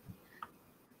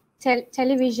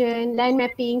television, land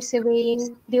mapping,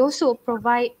 surveying. They also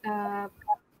provide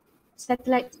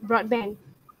satellite broadband.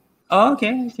 Oh,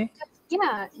 okay.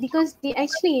 Yeah, because they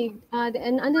actually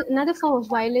another form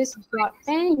of wireless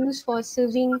broadband used for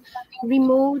serving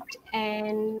remote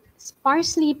and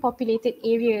sparsely populated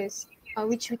areas,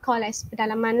 which we call as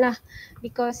pedalaman lah.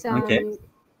 Because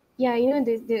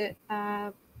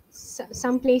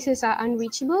some places are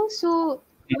unreachable. So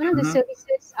one of the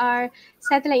services are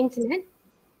satellite internet,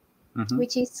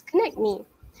 which is ConnectMe.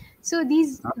 So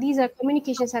these are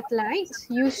communication satellites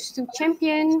used to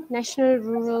champion national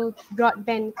rural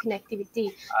broadband connectivity.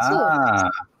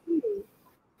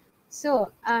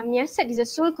 So Measat is a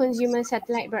sole consumer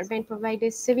satellite broadband provider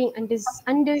serving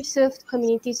underserved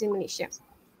communities in Malaysia.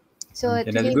 So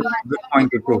that's a good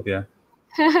point to prove, yeah.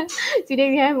 Today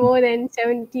we have more than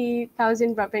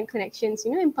 70,000 broadband connections,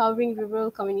 empowering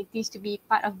rural communities to be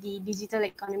part of the digital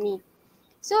economy.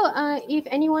 So if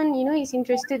anyone, is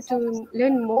interested to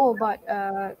learn more about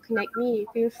ConnectMe,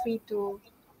 feel free to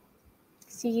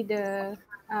see the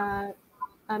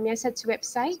Measat's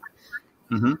website.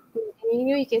 And,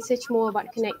 you can search more about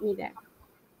ConnectMe there.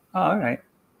 All right.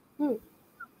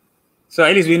 So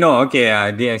at least we know,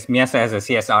 Measat has a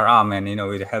CSR arm, and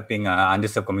with helping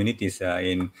underserved communities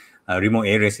in remote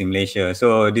areas in Malaysia.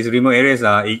 So these remote areas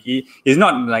is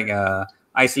not like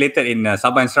isolated in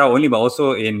Sabah and Sarawak only, but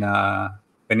also in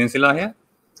Peninsula here.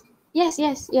 Yes.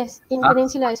 In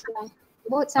Peninsula as well.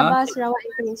 Both Sabah, Sarawak,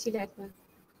 and Peninsula as well.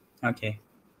 Okay.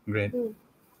 Great.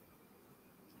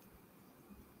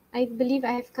 I believe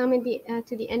I have come at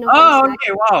to the end of Oh, my slide.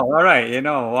 okay. Wow. All right.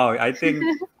 Wow. I think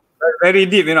very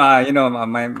deep.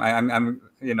 I'm.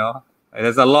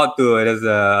 There's a lot to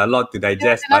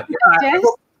digest. Not But to digest.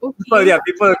 Okay.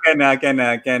 people can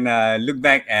look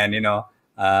back and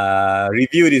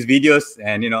review these videos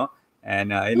and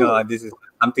this is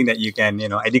something that you can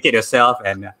educate yourself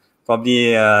and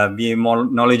probably be more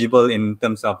knowledgeable in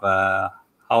terms of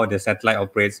how the satellite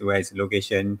operates, where its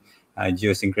location,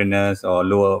 geosynchronous or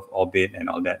low orbit and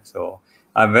all that. So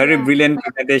a very brilliant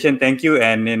presentation. Thank you.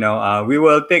 And we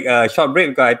will take a short break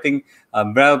because I think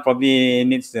Brel probably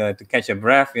needs to catch a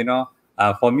breath.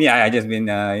 For me, I just been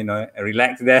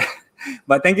relaxed there.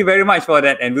 But thank you very much for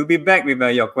that, and we'll be back with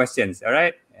your questions. All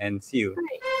right, and see you.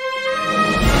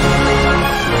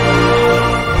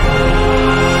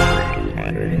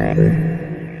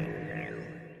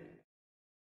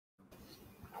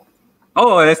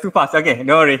 Oh, that's too fast. Okay,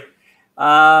 don't worry.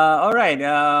 All right.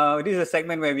 This is a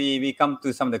segment where we come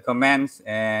to some of the comments,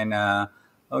 and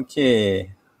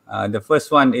okay. The first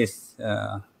one is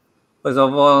first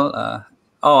of all,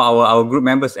 our group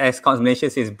members SGAC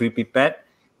Malaysia says be prepared.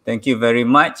 Thank you very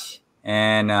much.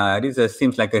 And this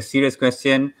seems like a serious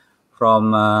question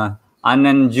from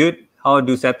Anand Jude. How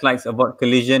do satellites avoid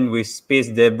collision with space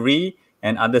debris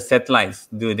and other satellites?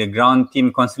 Do the ground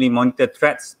team constantly monitor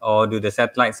threats, or do the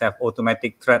satellites have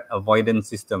automatic threat avoidance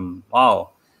system?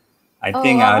 Wow. I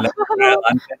think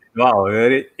wow.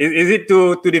 Is it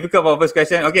too difficult for first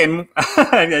question? Okay,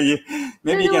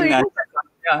 maybe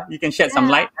you can shed some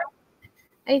light.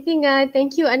 I think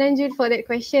thank you Ananjut for that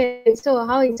question. So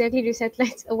how exactly do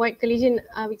satellites avoid collision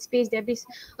with space debris?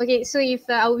 Okay, so if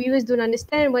our viewers don't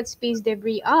understand what space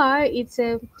debris are, it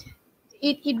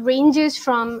ranges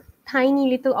from tiny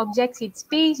little objects in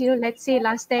space. Let's say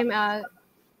last time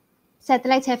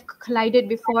satellites have collided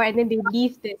before and then they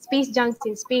leave the space junks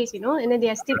in space, and then they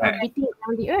are still orbiting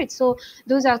around the Earth. So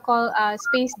those are called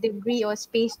space debris or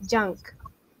space junk.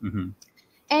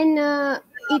 And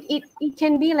it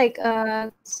can be like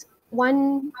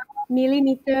 1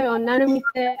 millimeter or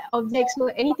nanometer objects. So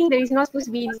anything that is not supposed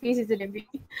to be in space is a debris.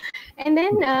 And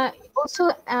then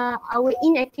also our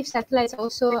inactive satellites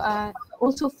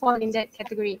also fall in that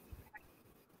category.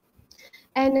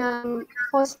 And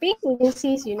for space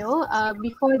agencies,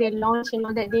 before they launch and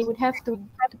all that, they would have to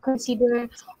consider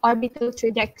orbital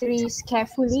trajectories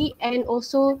carefully. And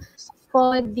also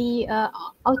for the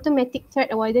automatic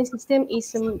threat avoidance system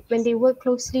is when they work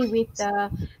closely with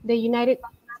the United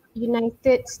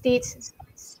States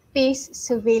Space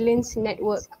Surveillance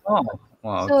Network. Oh,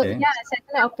 wow, so okay.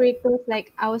 Satellite operators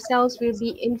like ourselves will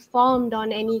be informed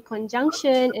on any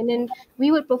conjunction, and then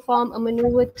we would perform a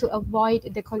maneuver to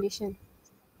avoid the collision.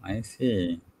 I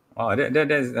see. Wow,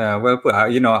 that's well put.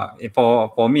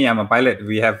 For me, I'm a pilot.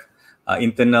 We have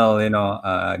internal,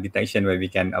 detection where we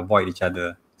can avoid each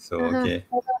other. So okay.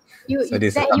 You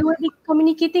will be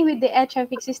communicating with the air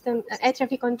traffic system, air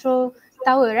traffic control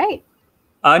tower, right?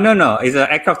 No, it's an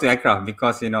aircraft to aircraft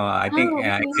because I think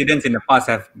accidents in the past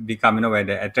have become where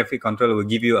the air traffic controller will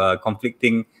give you a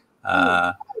conflicting.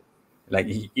 Like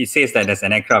it says that there's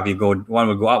an aircraft, one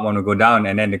will go up, one will go down,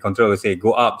 and then the controller will say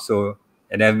go up. So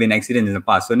there have been accidents in the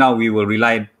past. So now we will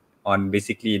rely on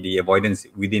basically the avoidance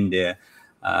within the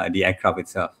aircraft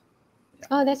itself. Yeah.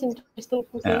 Oh, that's interesting.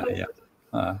 Okay.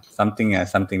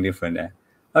 Something different there.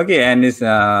 Okay, and it's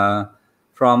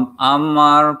from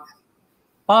Amar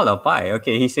Palapai.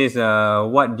 Okay, he says,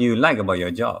 what do you like about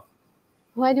your job?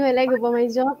 What do I like about my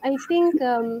job? I think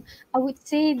I would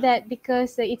say that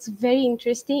because it's very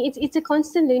interesting. It's a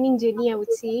constant learning journey, I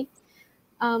would say.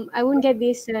 I wouldn't get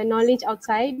this knowledge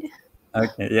outside.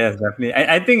 Okay, yes, definitely.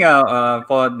 I think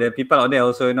for the people out there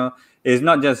also, it's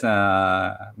not just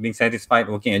being satisfied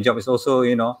working a job. It's also,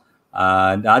 the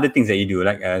other things that you do,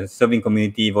 like serving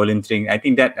community, volunteering. I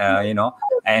think that,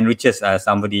 enriches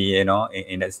somebody,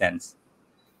 in that sense.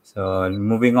 So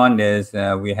moving on,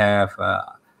 we have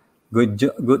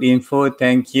good info.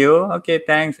 Thank you. Okay,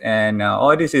 thanks. And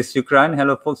this is Shukran.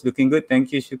 Hello, folks. Looking good.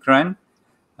 Thank you, Shukran.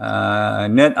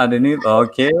 Nerd underneath.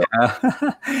 Okay.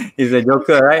 He's a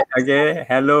joker, right? Okay.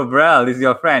 Hello, Brel. This is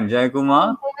your friend,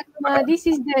 Jayakumar. This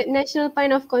is the national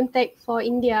point of contact for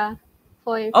India.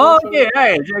 Okay.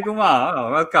 Hi, Jayakumar.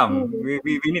 Oh, welcome.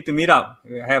 We need to meet up.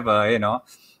 We have a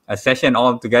session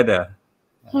all together.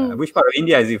 Which part of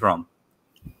India is he from?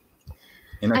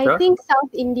 I think South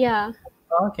India.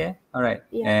 Oh, okay. All right.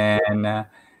 Yeah. And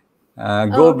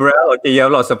go Brel. Okay, you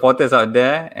have a lot of supporters out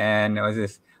there. And what's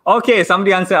this? Okay,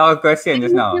 somebody answered our question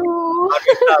just now.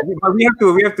 But we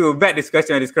have to vet this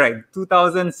question. It is correct.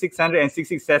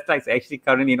 2,666 satellites actually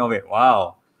currently in orbit.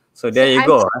 Wow. So there you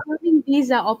go. I'm assuming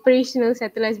these are operational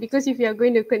satellites, because if you are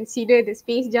going to consider the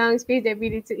space junk, space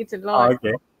debris, it's a lot.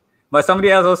 Okay. But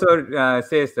somebody else also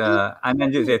says,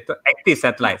 Ananju says active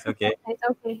satellites. Okay.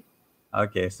 Okay.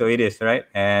 Okay, so it is, right?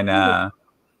 And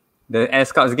the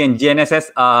AstroX again,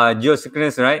 GNSS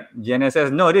geosynchronous, right?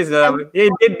 GNSS, no, this they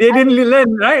didn't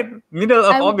learn, right? Middle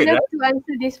of I would orbit, like right? to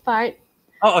answer this part.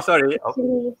 Sorry.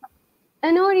 Actually,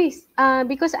 no worries.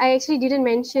 Because I actually didn't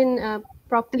mention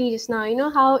properly just now. You know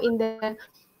how in the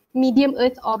medium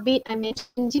Earth orbit I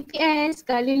mentioned GPS,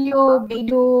 Galileo,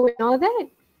 Beidou, and all that?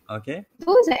 Okay.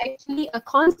 Those are actually a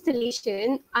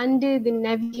constellation under the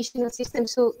navigational system.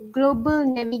 So global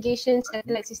navigation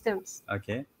satellite systems.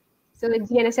 Okay. So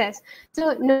GNSS.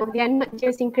 So no, they are not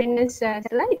geosynchronous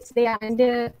satellites. They are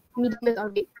under medium Earth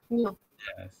orbit. No.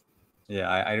 Yes. Yeah,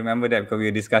 I remember that because we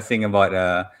were discussing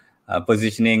about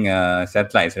positioning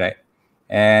satellites, right?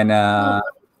 And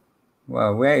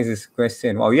well, where is this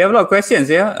question? Well, we have a lot of questions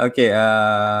here. Okay.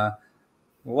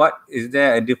 What is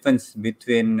there a difference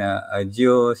between a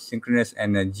geosynchronous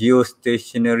and a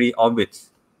geostationary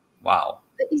orbits? Wow.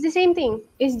 It's the same thing.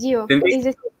 It's geo. Same thing? It's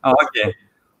the same. Oh, okay.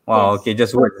 Wow. Yes. Okay,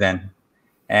 just words then.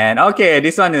 And okay,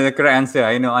 this one is the correct answer.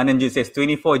 I know Ananju says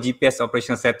 24 GPS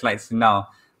operational satellites now.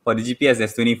 For the GPS,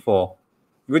 there's 24.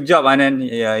 Good job, Anand.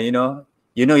 Yeah, you know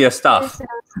your stuff.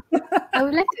 Yes, I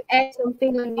would like to add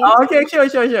something on this. Okay,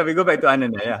 sure. We go back to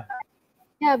Anand. Yeah.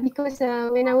 Yeah, because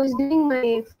when I was doing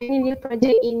my final year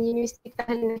project in University of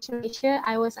National Malaysia,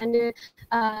 I was under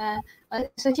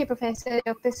Associate Professor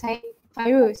Dr. Syed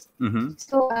Fairuz. Mm-hmm.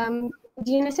 So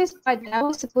GNSS part that I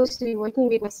was supposed to be working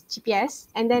with was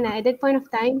GPS, and then at that point of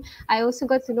time, I also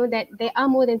got to know that there are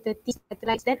more than 30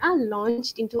 satellites that are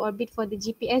launched into orbit for the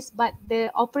GPS, but the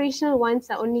operational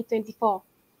ones are only 24.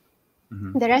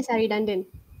 Mm-hmm. The rest are redundant.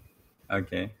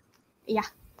 Okay. Yeah.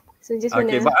 So just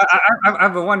okay, but I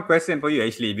have one question for you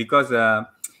actually, because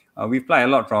we fly a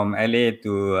lot from LA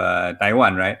to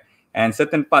Taiwan, right? And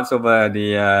certain parts of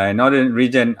the northern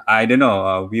region, I don't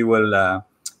know, we will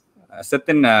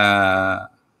certain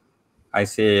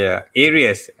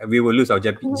areas we will lose our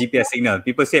GPS signal.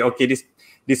 People say, okay,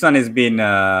 this one has been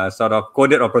sort of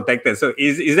coded or protected. So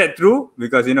is that true?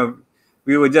 Because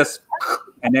we will just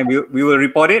and then we will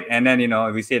report it, and then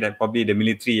we say that probably the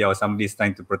military or somebody is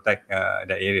trying to protect that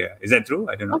area. Is that true?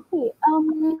 I don't know. Okay.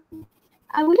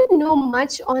 I wouldn't know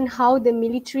much on how the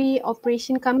military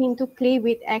operation come into play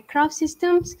with aircraft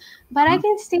systems, but I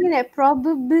can say that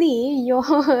probably your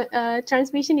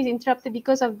transmission is interrupted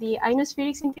because of the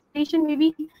ionospheric scintillation,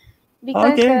 maybe.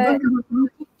 Because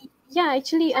yeah,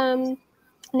 actually,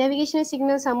 navigational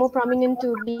signals are more prominent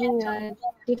to being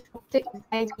disrupted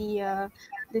by the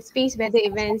space weather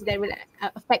events that will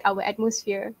affect our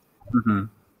atmosphere. Mm-hmm.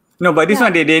 No, but this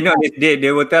one they know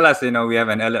they will tell us we have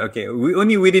an alert. Okay, we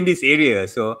only within this area,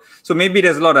 so maybe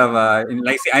there's a lot of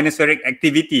like say ionospheric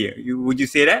activity. Would you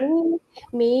say that?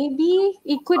 Maybe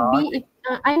it could be.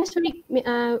 Ionospheric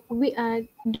we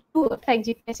do affect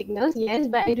GPS signals, yes,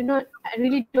 but I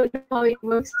really don't know how it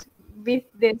works with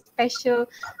the special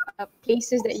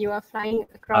places that you are flying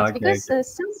across. Because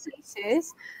some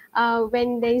places,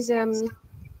 when there's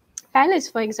pilots,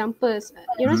 for example,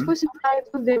 you're not supposed to fly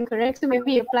above them, correct? So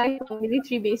maybe apply for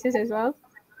military bases as well.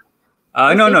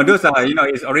 No, those are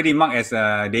it's already marked as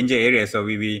a danger area. So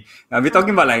we're talking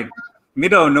about like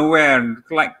middle of nowhere,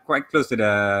 quite close to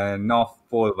the North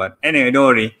Pole. But anyway, don't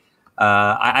worry.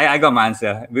 I got my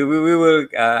answer. We will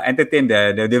entertain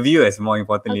the viewers more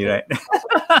importantly, right?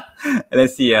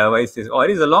 Let's see. What is this? Oh,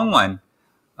 it is a long one.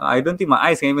 I don't think my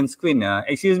eyes can even screen.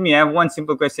 Excuse me, I have one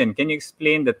simple question. Can you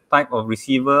explain the type of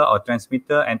receiver or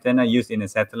transmitter antenna used in a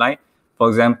satellite? For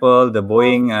example, the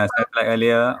Boeing satellite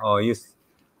earlier, or use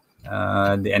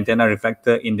the antenna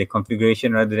reflector in the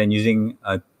configuration rather than using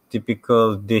a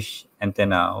typical dish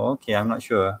antenna. Okay, I'm not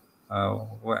sure.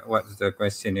 What's the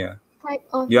question here? Type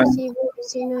of receiver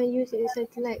antenna used in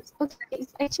satellites. Okay,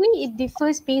 actually it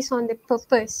differs based on the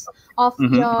purpose of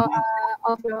your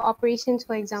operations,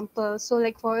 for example. So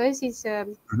like for us it's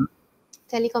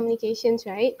telecommunications,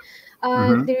 right?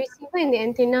 The receiver and the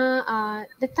antenna,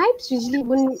 the types usually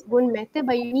won't matter,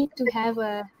 but you need to have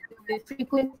the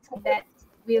frequency that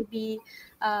will be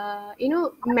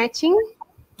matching.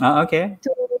 Okay.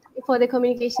 For the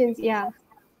communications, yeah.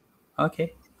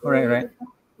 Okay. All right.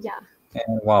 Yeah.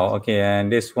 Wow. Okay.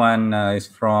 And this one is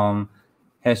from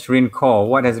Hashrin Kaur.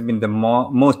 What has been the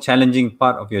most challenging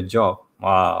part of your job?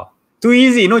 Wow. Too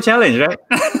easy. No challenge, right?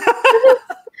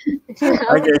 Okay.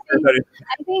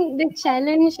 I think the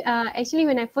challenge, actually,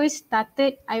 when I first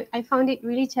started, I found it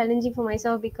really challenging for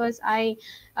myself because I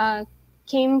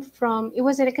came from, it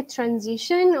was like a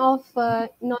transition of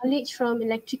knowledge from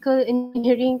electrical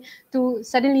engineering to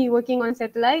suddenly working on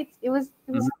satellites. It was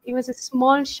a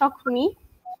small shock for me.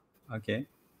 Okay.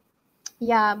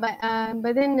 Yeah, but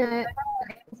then like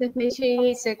as I've mentioned,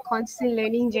 it's a constant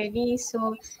learning journey.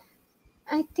 So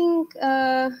I think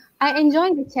I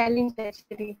enjoy the challenge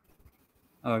actually.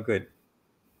 Oh, good.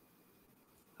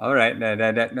 All right,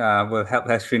 that will help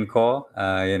Hashrin call.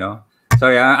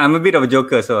 Sorry, I'm a bit of a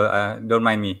joker, so don't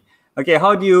mind me. Okay,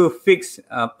 how do you fix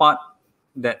a part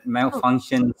that Oh,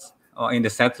 malfunctions or in the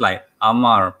satellite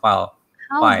Amar file?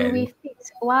 how do we fix?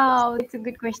 Wow, that's a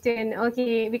good question.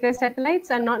 Okay, because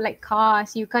satellites are not like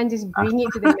cars. You can't just bring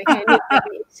it to the mechanic.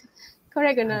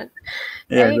 Correct or not?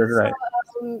 Yes, Right. that's So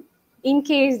right. in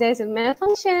case there's a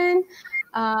malfunction,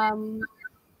 um,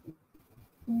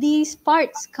 these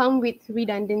parts come with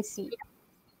redundancy.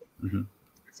 Mhm.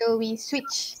 So we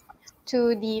switch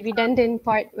to the redundant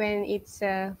part when it's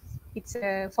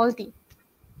faulty.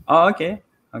 Oh, okay,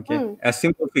 okay. Mm, A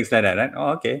simple fix like that, right?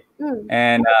 Oh, okay. mm.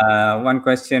 And one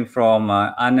question from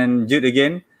Anand Jude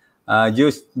again.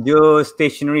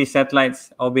 Geostationary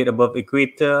satellites orbit above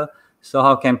equator. So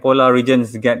how can polar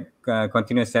regions get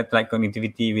continuous satellite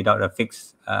connectivity without a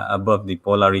fix above the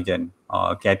polar region?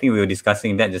 Oh, okay, I think we were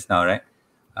discussing that just now, right?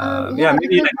 Yeah, Yeah,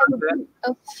 maybe because like there will be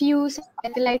a few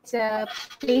satellites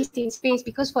placed in space.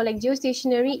 Because for like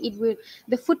geostationary,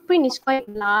 the footprint is quite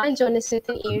large on a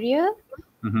certain area.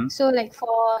 mm-hmm. So like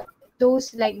for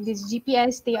those like this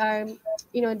GPS, they are,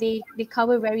 they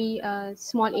cover very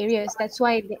small areas. That's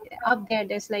why up there,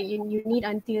 there's like you need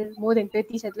until more than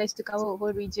 30 satellites to cover a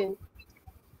whole region.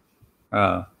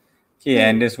 Okay,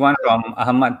 and Mm. there's one from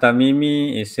Ahmad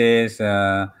Tamimi. It says,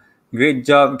 "Great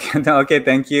job." Okay,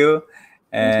 thank you.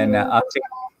 Thank And you.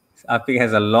 Apik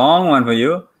has a long one for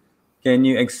you. Can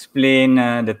you explain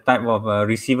the type of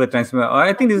receiver transmitter? Oh,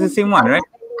 I think this is the same one, right?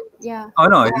 Yeah. Oh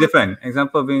no, it's different.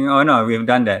 Example being, oh no, we've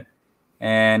done that.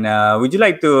 And would you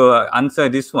like to answer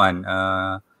this one?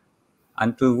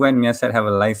 Until when Measat have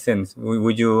a license?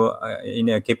 Would you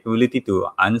in a capability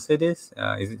to answer this?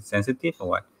 Is it sensitive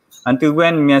or what? Until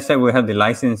when Measat will have the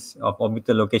license of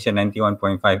orbital location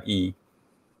 91.5E?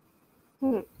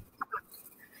 Hmm.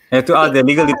 You have to ask Okay. the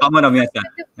legal department of Measat.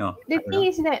 The, No, the I don't thing know.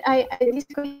 is that this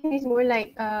question is more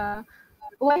like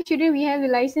why shouldn't we have the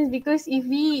license? Because if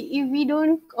we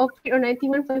don't operate on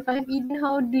 91.5E, then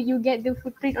how do you get the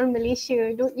footprint on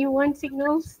Malaysia? Don't you want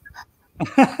signals?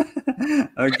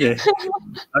 Okay.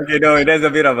 Okay, no, there's a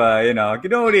bit of a, okay,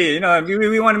 don't worry,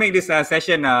 we want to make this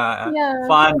session Yeah.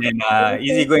 fun and Okay.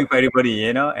 easygoing for everybody,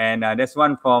 and there's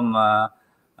one from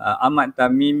Ahmad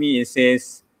Tamimi. It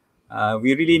says,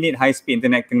 we really need high-speed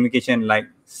internet communication like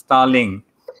Starlink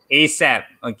ASAP.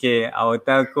 Okay, our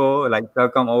telco, like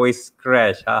Telcom, always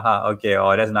crash. Haha, okay,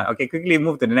 oh, that's not, okay, quickly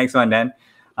move to the next one then.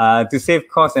 To save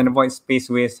cost and avoid space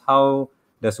waste, how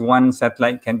does one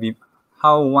satellite can be,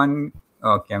 how one,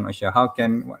 okay, I'm not sure, how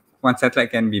can one satellite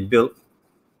can be built.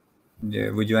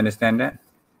 Would you understand that?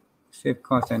 Save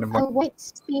cost and avoid, White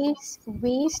space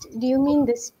waste? Do you mean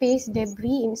the space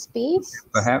debris in space?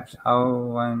 perhaps how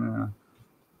one.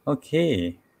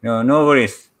 Okay, no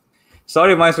worries.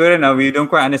 Sorry, my student. We don't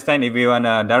quite understand. If we want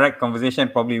a direct conversation,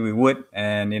 probably we would,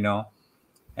 and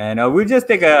and we'll just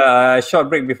take a short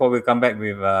break before we come back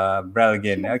with Brel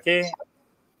again. Sure. Okay.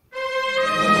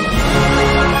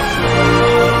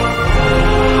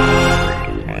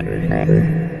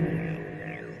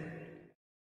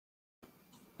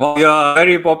 Well, you're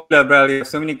very popular, Brel. You have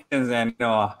so many questions, and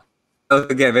I also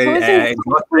get very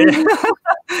exhausted.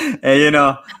 And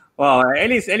wow, at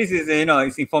least it's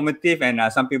it's informative, and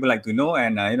some people like to know,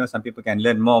 and some people can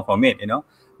learn more from it.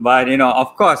 But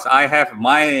of course, I have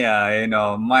my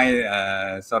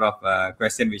my sort of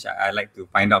question which I like to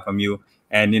find out from you.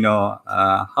 And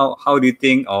how do you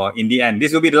think, or in the end,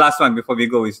 this will be the last one before we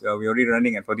go. We're already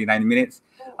running at 49 minutes.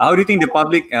 How do you think the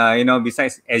public,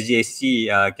 besides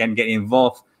SGAC, can get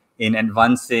involved in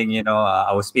advancing,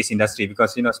 our space industry?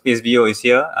 Because Space VO is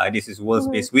here. This is World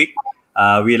Mhm. Space Week.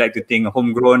 We like to think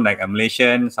homegrown, like a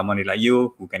Malaysian, someone like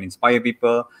you who can inspire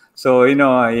people. So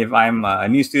if I'm a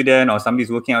new student or somebody's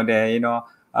working out there,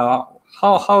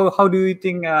 how do you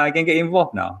think I can get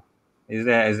involved now? Is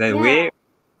there a Yeah. way?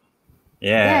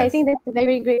 Yeah, I Yes. think that's a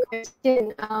very great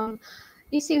question.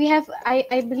 You see,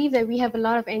 I believe that we have a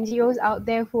lot of NGOs out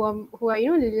there who are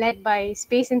led by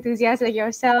space enthusiasts like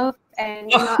yourself, and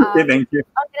Okay, thank you.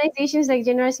 organizations like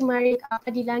Generasi Marik,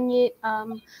 Apa di Langit,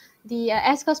 the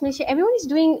AstroX Malaysia. Everyone is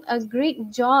doing a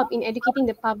great job in educating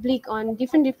the public on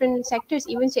different sectors.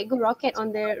 Even Cikgu Rocket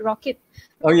on the rocket.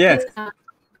 Oh yes.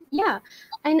 Yeah,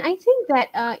 and I think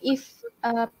that if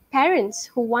parents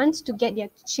who wants to get their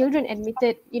children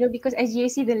admitted, because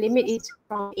SGAC, the limit is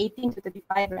from 18 to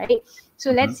 35, right?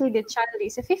 So let's say the child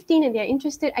is a 15 and they're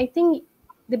interested. I think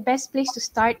the best place to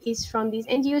start is from these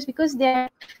NGOs, because there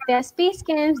are space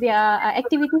camps, there are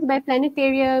activities by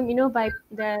planetarium, by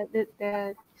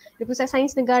the Pusat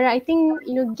Sains Negara. I think,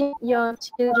 get your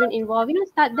children involved,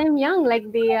 start them young,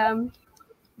 like the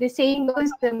saying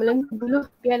goes, melentur buluh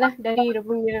biarlah dari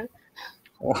rebungnya.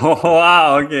 Oh,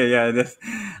 wow. Okay. Yeah. That's,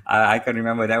 I can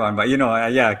remember that one. But,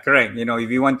 yeah, correct. If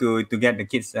you want to get the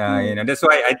kids, that's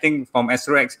why I think from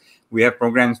AstroX, we have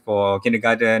programs for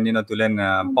kindergarten, to learn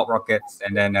pop rockets.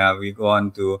 And then we go on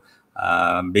to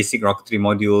basic rocketry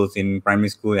modules in primary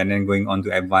school, and then going on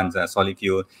to advanced solid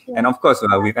fuel. Yeah. And of course,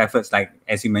 with efforts like,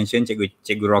 as you mentioned,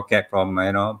 Cikgu Rocket from,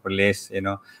 Perlis,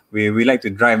 we like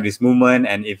to drive this movement.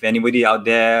 And if anybody out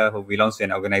there who belongs to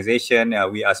an organization,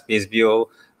 we are Space Bio.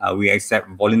 We accept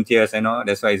volunteers,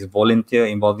 that's why it's volunteer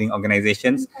involving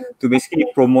organizations to basically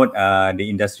promote the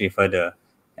industry further.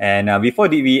 And before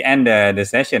we end the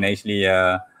session, actually,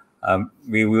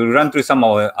 we will run through some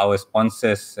of our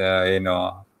sponsors,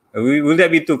 Will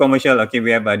that be too commercial? Okay, we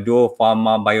have Duo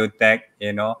Pharma Biotech,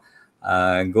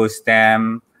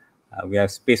 GoStem, we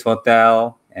have Space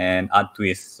Hotel and Art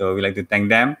Twist. So we like to thank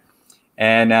them.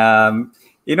 And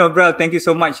Brel, thank you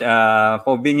so much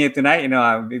for being here tonight.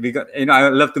 We got, I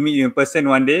would love to meet you in person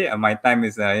one day. My time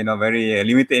is, very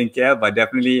limited in KL, but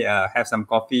definitely have some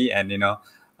coffee and,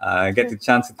 get the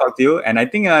chance to talk to you. And I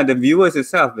think the viewers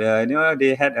itself,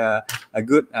 they had a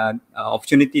good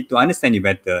opportunity to understand you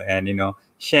better and,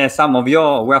 share some of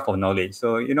your wealth of knowledge.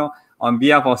 So, on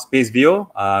behalf of Space Bio,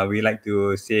 we like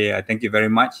to say thank you very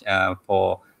much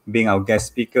for being our guest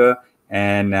speaker.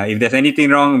 And if there's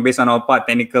anything wrong based on our part,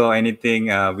 technical or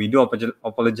anything, we do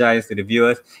apologize to the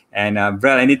viewers. And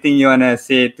Brel, anything you want to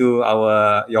say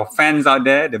to your fans out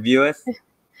there, the viewers?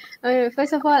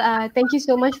 First of all, thank you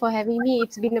so much for having me.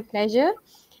 It's been a pleasure.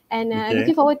 And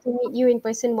looking forward to meet you in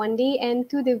person one day. And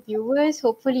to the viewers,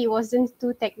 hopefully it wasn't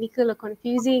too technical or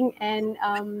confusing. And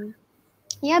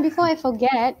before I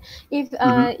forget, if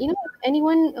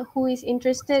anyone who is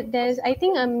interested, I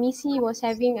think Missy was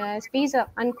having a Space Up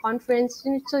Unconference.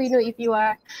 So if you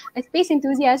are a space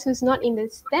enthusiast who's not in the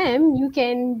STEM, you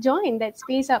can join that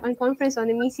Space Up Unconference on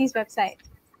the Missy's website.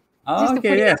 Oh,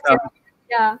 okay, yes.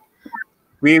 Yeah.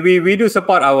 We do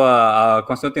support our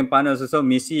consulting partners also.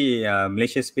 Missy,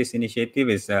 Malaysia Space Initiative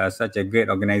is such a great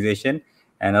organization,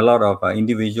 and a lot of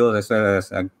individuals as well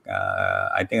as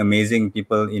I think amazing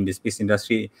people in the space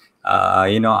industry,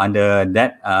 under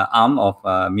that arm of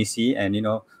Missy. And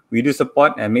we do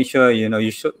support and make sure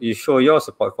you show your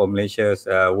support for Malaysia's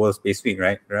World Space Week,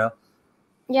 right, Brel?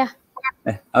 Yeah.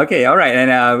 Okay, all right,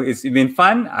 and it's been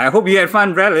fun. I hope you had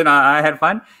fun, Brel. I had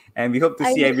fun, and we hope to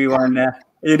see everyone.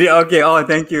 You did? Okay. Oh,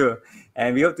 thank you.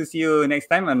 And we hope to see you next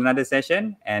time on another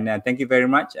session. And thank you very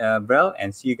much, Brel.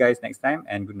 And see you guys next time.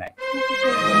 And good night.